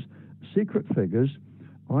figures, secret figures,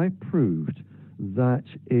 I proved that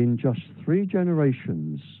in just 3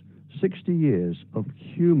 generations, 60 years of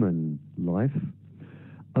human life,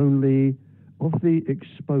 only of the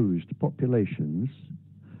exposed populations,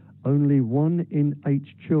 only 1 in 8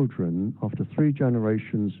 children after 3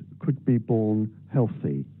 generations could be born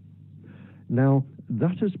healthy. Now,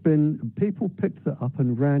 that has been, people picked that up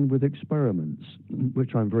and ran with experiments,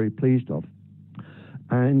 which I'm very pleased of.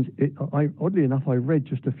 And oddly enough, I read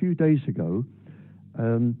just a few days ago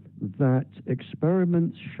that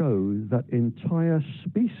experiments show that entire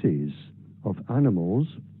species of animals,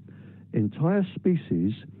 entire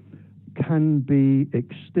species can be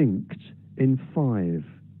extinct in 5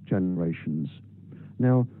 generations.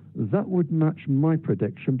 Now, that would match my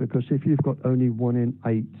prediction, because if you've got only 1 in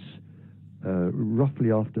 8,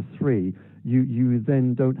 roughly after 3, you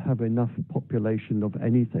then don't have enough population of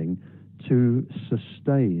anything to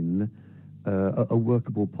sustain a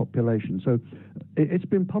workable population. So it's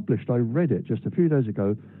been published, I read it just a few days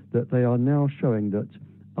ago, that they are now showing that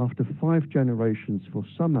after 5 generations for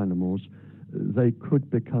some animals, they could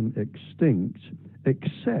become extinct,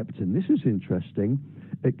 except, and this is interesting,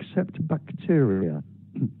 except bacteria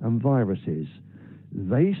and viruses.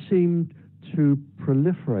 They seem to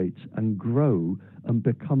proliferate and grow and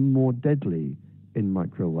become more deadly in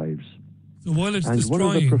microwaves. So while it's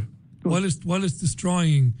destroying, while it's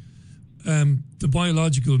destroying the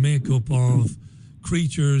biological makeup of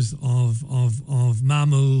creatures, of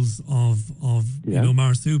mammals, of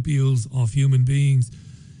marsupials, of human beings,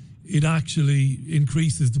 it actually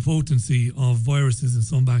increases the potency of viruses and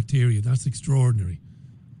some bacteria. That's extraordinary.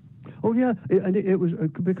 Oh, yeah, and it was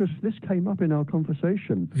because this came up in our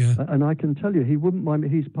conversation, and I can tell you, he wouldn't mind,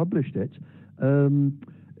 he's published it.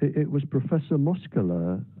 It was Professor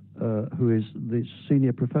Moskala, who is the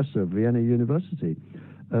senior professor of Vienna University.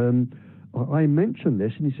 I mentioned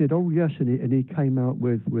this, and he said, oh, yes, and he came out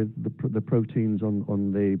with the proteins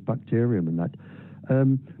on the bacterium and that.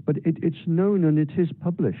 But it's known, and it is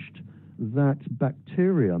published, that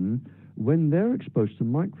bacterium, when they're exposed to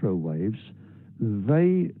microwaves,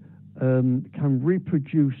 they can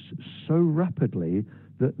reproduce so rapidly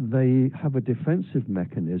that they have a defensive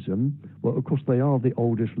mechanism. Well, of course, they are the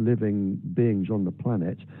oldest living beings on the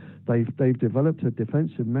planet. They've developed a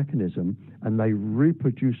defensive mechanism, and they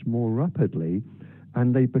reproduce more rapidly,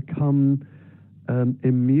 and they become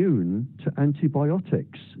immune to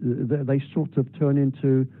antibiotics. They sort of turn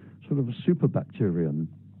into sort of a superbacterium.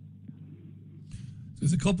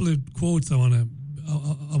 There's a couple of quotes I want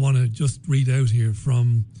to just read out here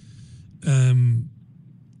from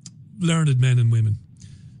learned men and women.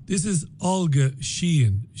 This is Olga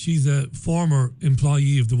Sheehan. She's a former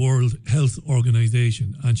employee of the World Health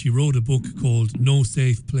Organization, and she wrote a book called No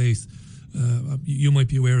Safe Place. You might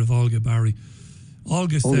be aware of Olga, Barry.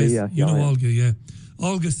 Olga says, Olga,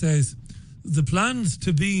 Olga says, the plans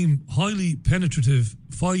to beam highly penetrative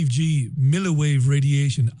 5G milliwave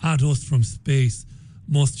radiation at us from space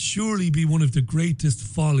must surely be one of the greatest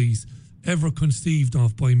follies ever conceived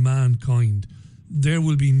of by mankind. There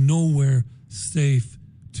will be nowhere safe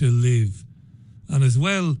to live. And as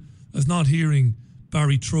well as not hearing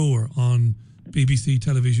Barry Trower on BBC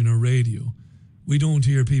television or radio, we don't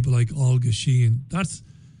hear people like Olga Sheehan. That's,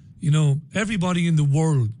 everybody in the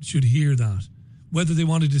world should hear that, whether they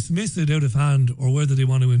want to dismiss it out of hand or whether they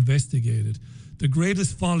want to investigate it. The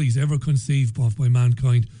greatest follies ever conceived of by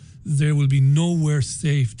mankind, there will be nowhere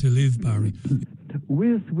safe to live, Barry.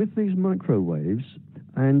 With these microwaves,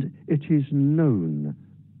 and it is known,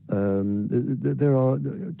 there are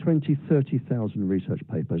 20, 30,000 research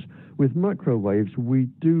papers. With microwaves, we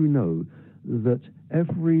do know that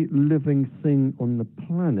every living thing on the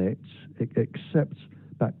planet, except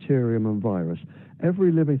bacterium and virus.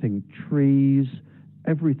 Every living thing, trees,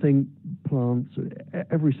 everything, plants,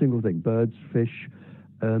 every single thing, birds, fish,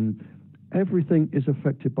 everything is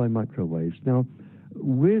affected by microwaves. Now,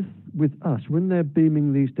 with us, when they're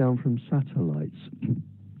beaming these down from satellites,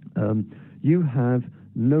 you have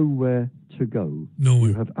nowhere to go. Nowhere.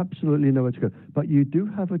 You have absolutely nowhere to go. But you do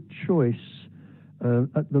have a choice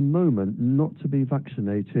at the moment not to be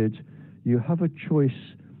vaccinated. You have a choice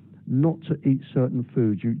not to eat certain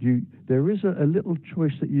foods. There is a little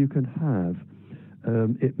choice that you can have.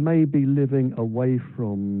 It may be living away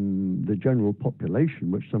from the general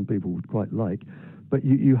population, which some people would quite like, but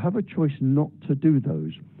you have a choice not to do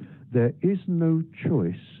those. There is no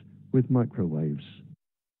choice with microwaves.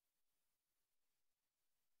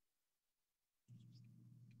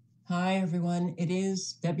 Hi, everyone. It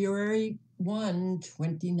is February 1,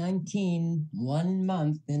 2019, 1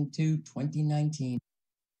 month into 2019.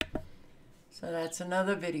 So that's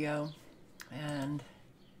another video. And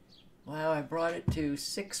wow, I brought it to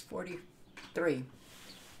 6:43.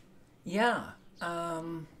 Yeah,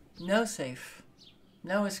 no safe,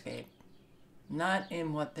 no escape, not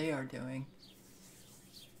in what they are doing.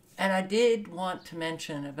 And I did want to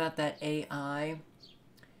mention about that AI,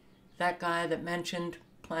 that guy that mentioned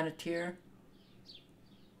Planeteer.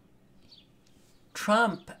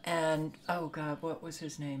 Trump and, oh God, what was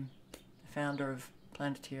his name? The founder of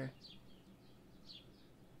Planeteer.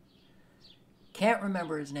 Can't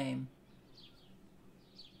remember his name.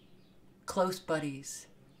 Close buddies.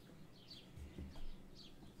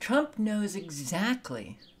 Trump knows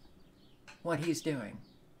exactly what he's doing.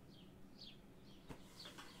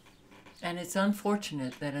 And it's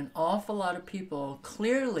unfortunate that an awful lot of people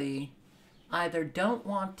clearly either don't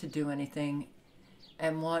want to do anything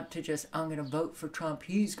and want to just, I'm going to vote for Trump,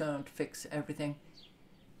 he's going to fix everything.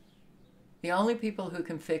 The only people who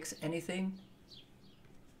can fix anything,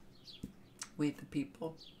 we the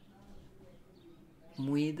people.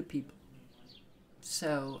 We the people.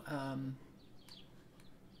 So,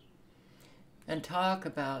 and talk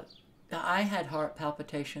about, I had heart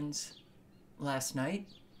palpitations last night.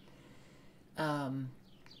 And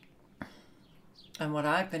what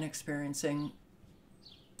I've been experiencing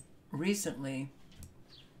recently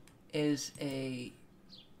is a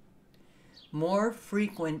more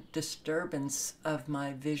frequent disturbance of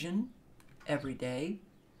my vision every day.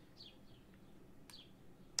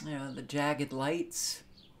 You know, the jagged lights.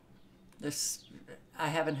 I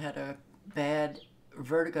haven't had a bad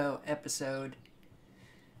vertigo episode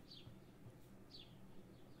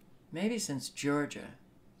maybe since Georgia,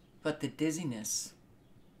 but the dizziness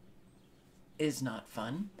is not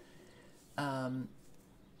fun.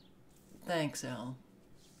 Thanks, Elle.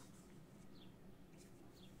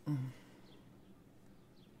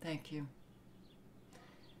 Thank you.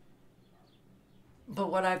 But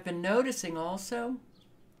what I've been noticing also,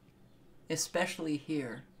 especially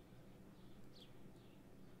here,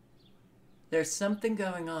 there's something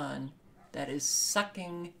going on that is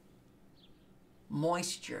sucking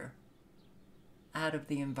moisture out of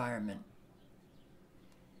the environment.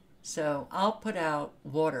 So I'll put out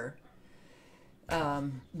water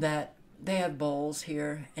that they have bowls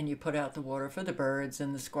here, and you put out the water for the birds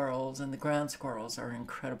and the squirrels, and the ground squirrels are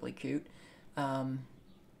incredibly cute. And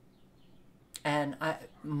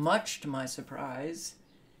much to my surprise,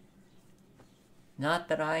 not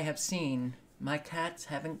that I have seen, my cats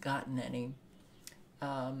haven't gotten any.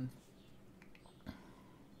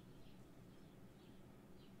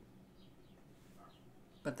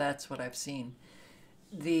 But that's what I've seen.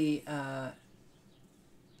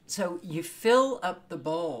 So you fill up the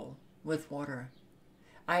bowl with water.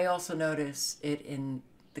 I also notice it in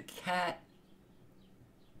the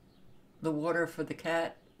water for the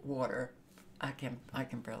cat water. I can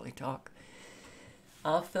barely talk.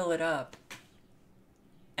 I'll fill it up,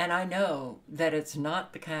 and I know that it's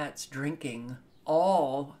not the cats drinking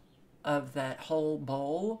all of that whole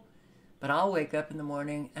bowl, but I'll wake up in the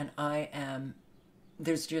morning and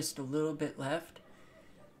there's just a little bit left.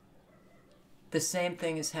 The same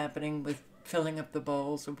thing is happening with filling up the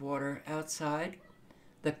bowls of water outside.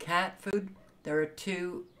 The cat food, there are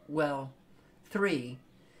three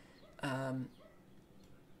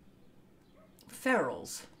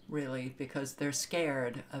ferals, really, because they're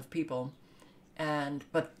scared of people.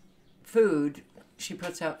 But food, she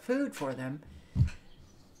puts out food for them.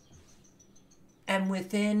 And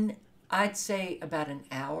within, I'd say, about an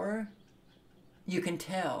hour, you can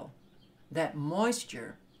tell that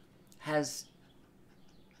moisture has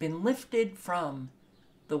been lifted from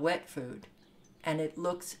the wet food, and it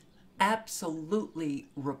looks absolutely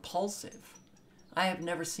repulsive. I have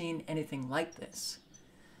never seen anything like this.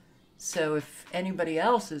 So if anybody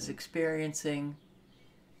else is experiencing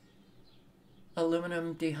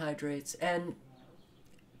aluminum dehydrates, and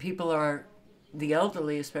people are, the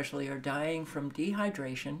elderly especially, are dying from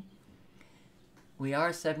dehydration, we are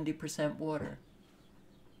 70% water.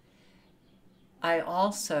 I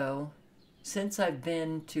also, since I've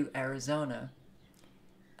been to Arizona,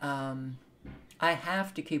 I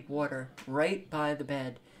have to keep water right by the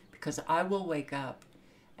bed because I will wake up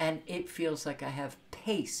and it feels like I have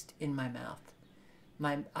paste in my mouth.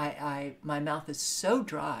 My mouth is so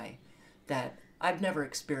dry that I've never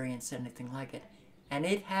experienced anything like it. And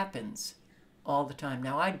it happens all the time.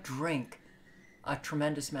 Now, I drink a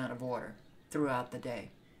tremendous amount of water throughout the day.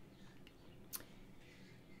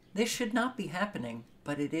 This should not be happening,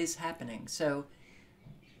 but it is happening. So,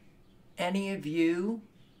 any of you,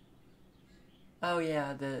 oh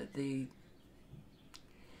yeah, the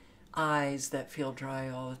eyes that feel dry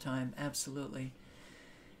all the time, absolutely.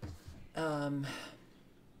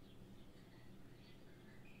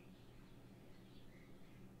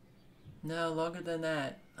 No, longer than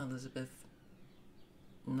that, Elizabeth.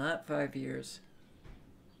 Not 5 years.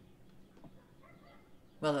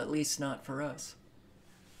 Well, at least not for us.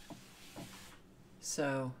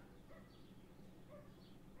 So,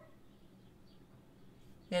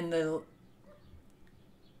 in the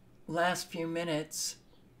last few minutes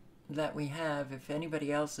that we have, if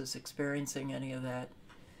anybody else is experiencing any of that,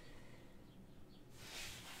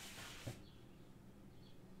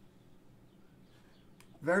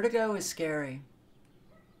 vertigo is scary.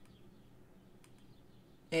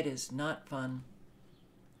 It is not fun.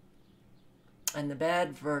 And the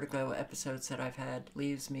bad vertigo episodes that I've had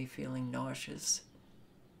leaves me feeling nauseous.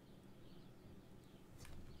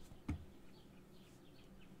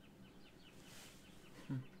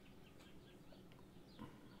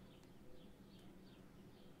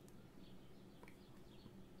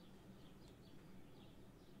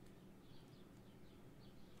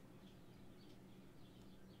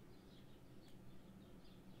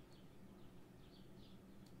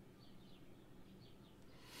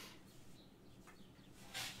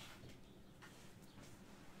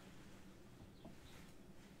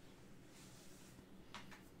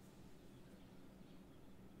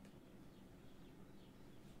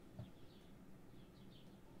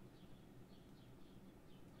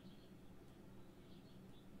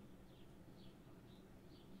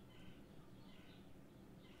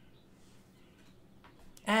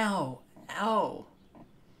 Ow, ow.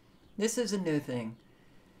 This is a new thing.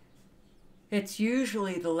 It's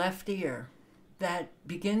usually the left ear that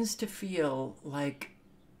begins to feel like,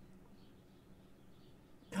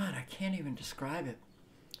 God, I can't even describe it,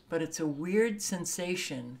 but it's a weird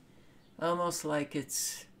sensation, almost like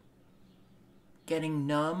it's getting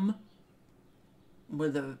numb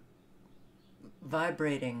with a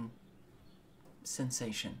vibrating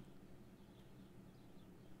sensation.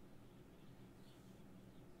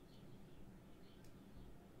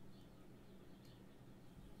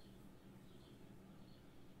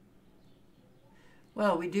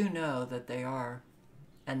 Well, we do know that they are,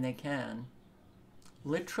 and they can,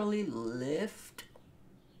 literally lift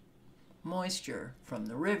moisture from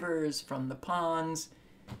the rivers, from the ponds,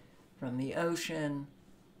 from the ocean,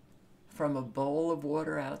 from a bowl of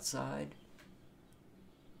water outside.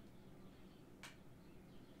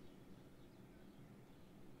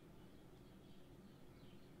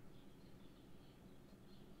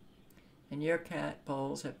 And your cat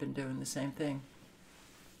bowls have been doing the same thing.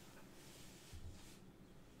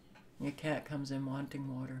 Your cat comes in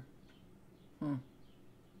wanting water.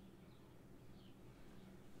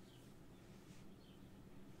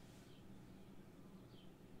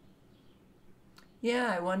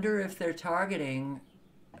 Yeah, I wonder if they're targeting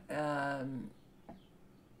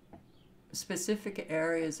specific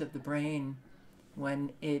areas of the brain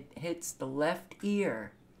when it hits the left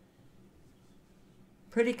ear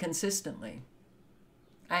pretty consistently.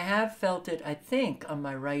 I have felt it, I think, on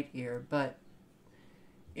my right ear, but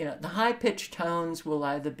you know, the high-pitched tones will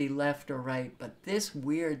either be left or right, but this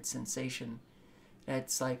weird sensation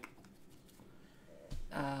that's like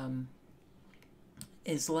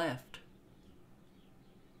is left.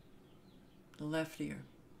 The left ear.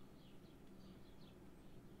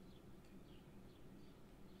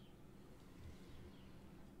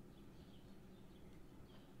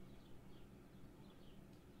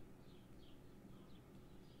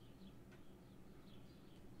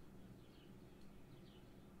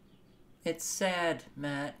 It's sad,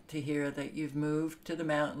 Matt, to hear that you've moved to the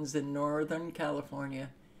mountains in Northern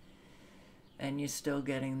California and you're still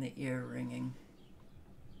getting the ear ringing.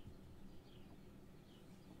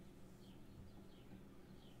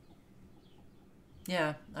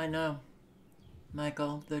 Yeah, I know,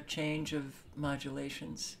 Michael. The change of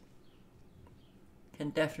modulations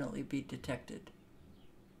can definitely be detected.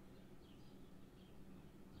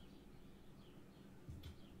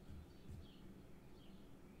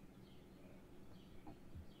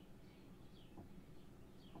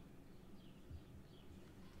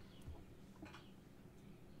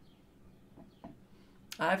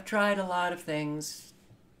 I've tried a lot of things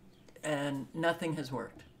and nothing has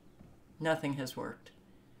worked. Nothing has worked.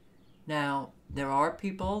 Now, there are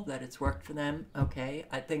people that it's worked for them. Okay,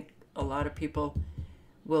 I think a lot of people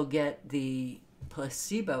will get the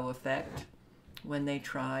placebo effect when they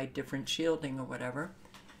try different shielding or whatever.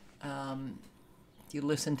 You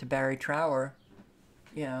listen to Barry Trower,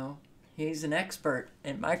 you know, he's an expert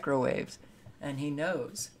in microwaves and he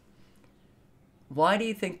knows. Why do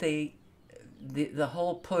you think the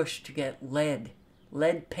whole push to get lead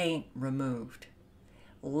paint removed?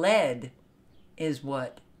 Lead is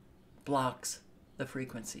what blocks the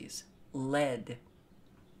frequencies. Lead.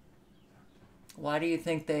 Why do you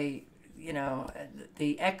think they, you know,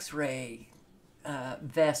 the X-ray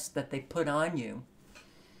vest that they put on you,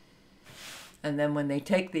 and then when they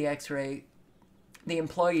take the X-ray, the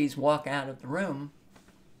employees walk out of the room,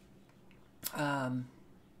 that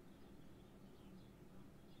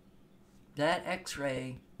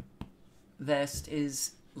X-ray vest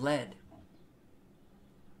is lead.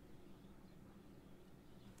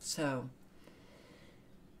 So,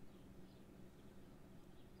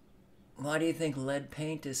 why do you think lead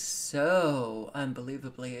paint is so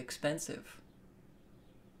unbelievably expensive?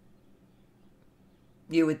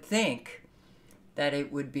 You would think that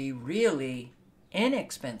it would be really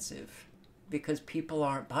inexpensive because people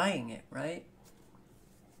aren't buying it, right?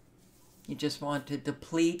 You just want to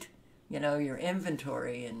deplete, you know, your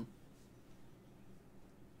inventory and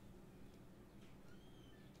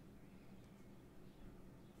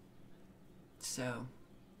so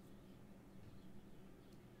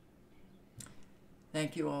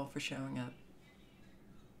thank you all for showing up.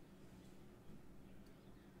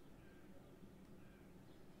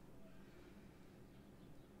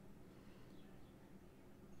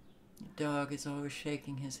 The dog is always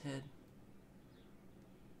shaking his head.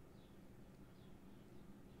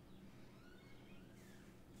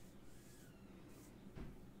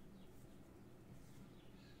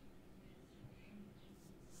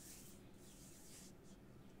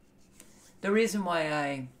 The reason why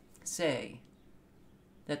I say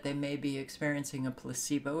that they may be experiencing a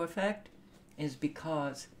placebo effect is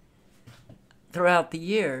because throughout the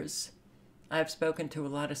years, I've spoken to a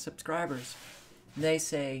lot of subscribers. They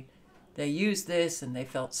say they used this and they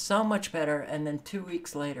felt so much better, and then 2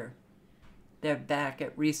 weeks later, they're back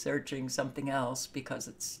at researching something else because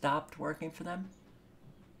it stopped working for them.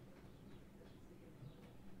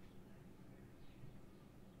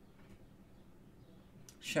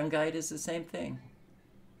 Shungite is the same thing.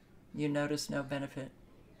 You notice no benefit.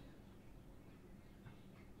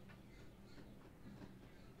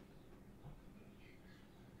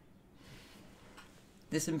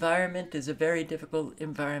 This environment is a very difficult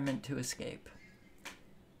environment to escape.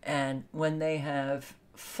 And when they have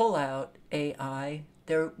full out AI,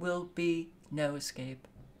 there will be no escape.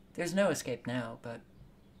 There's no escape now, but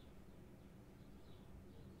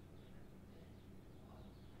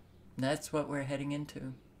that's what we're heading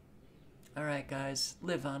into. All right, guys,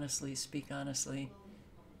 live honestly, speak honestly.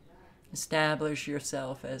 Establish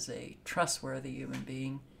yourself as a trustworthy human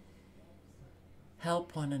being.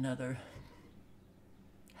 Help one another.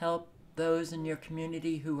 Help those in your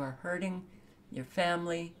community who are hurting, your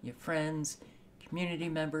family, your friends, community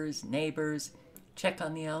members, neighbors. Check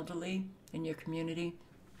on the elderly in your community.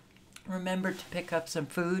 Remember to pick up some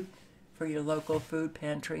food for your local food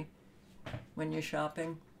pantry when you're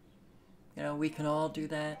shopping. You know, we can all do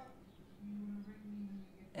that.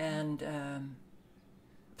 And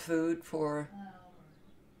food for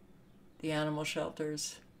the animal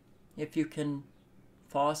shelters. If you can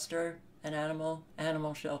foster an animal,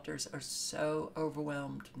 animal shelters are so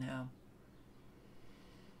overwhelmed now.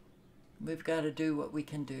 We've got to do what we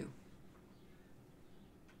can do.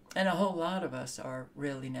 And a whole lot of us are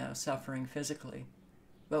really now suffering physically,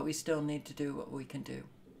 but we still need to do what we can do.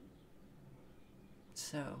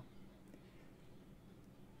 So,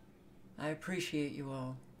 I appreciate you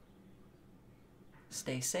all.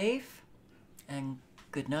 Stay safe, and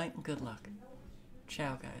good night and good luck.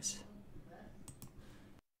 Ciao, guys.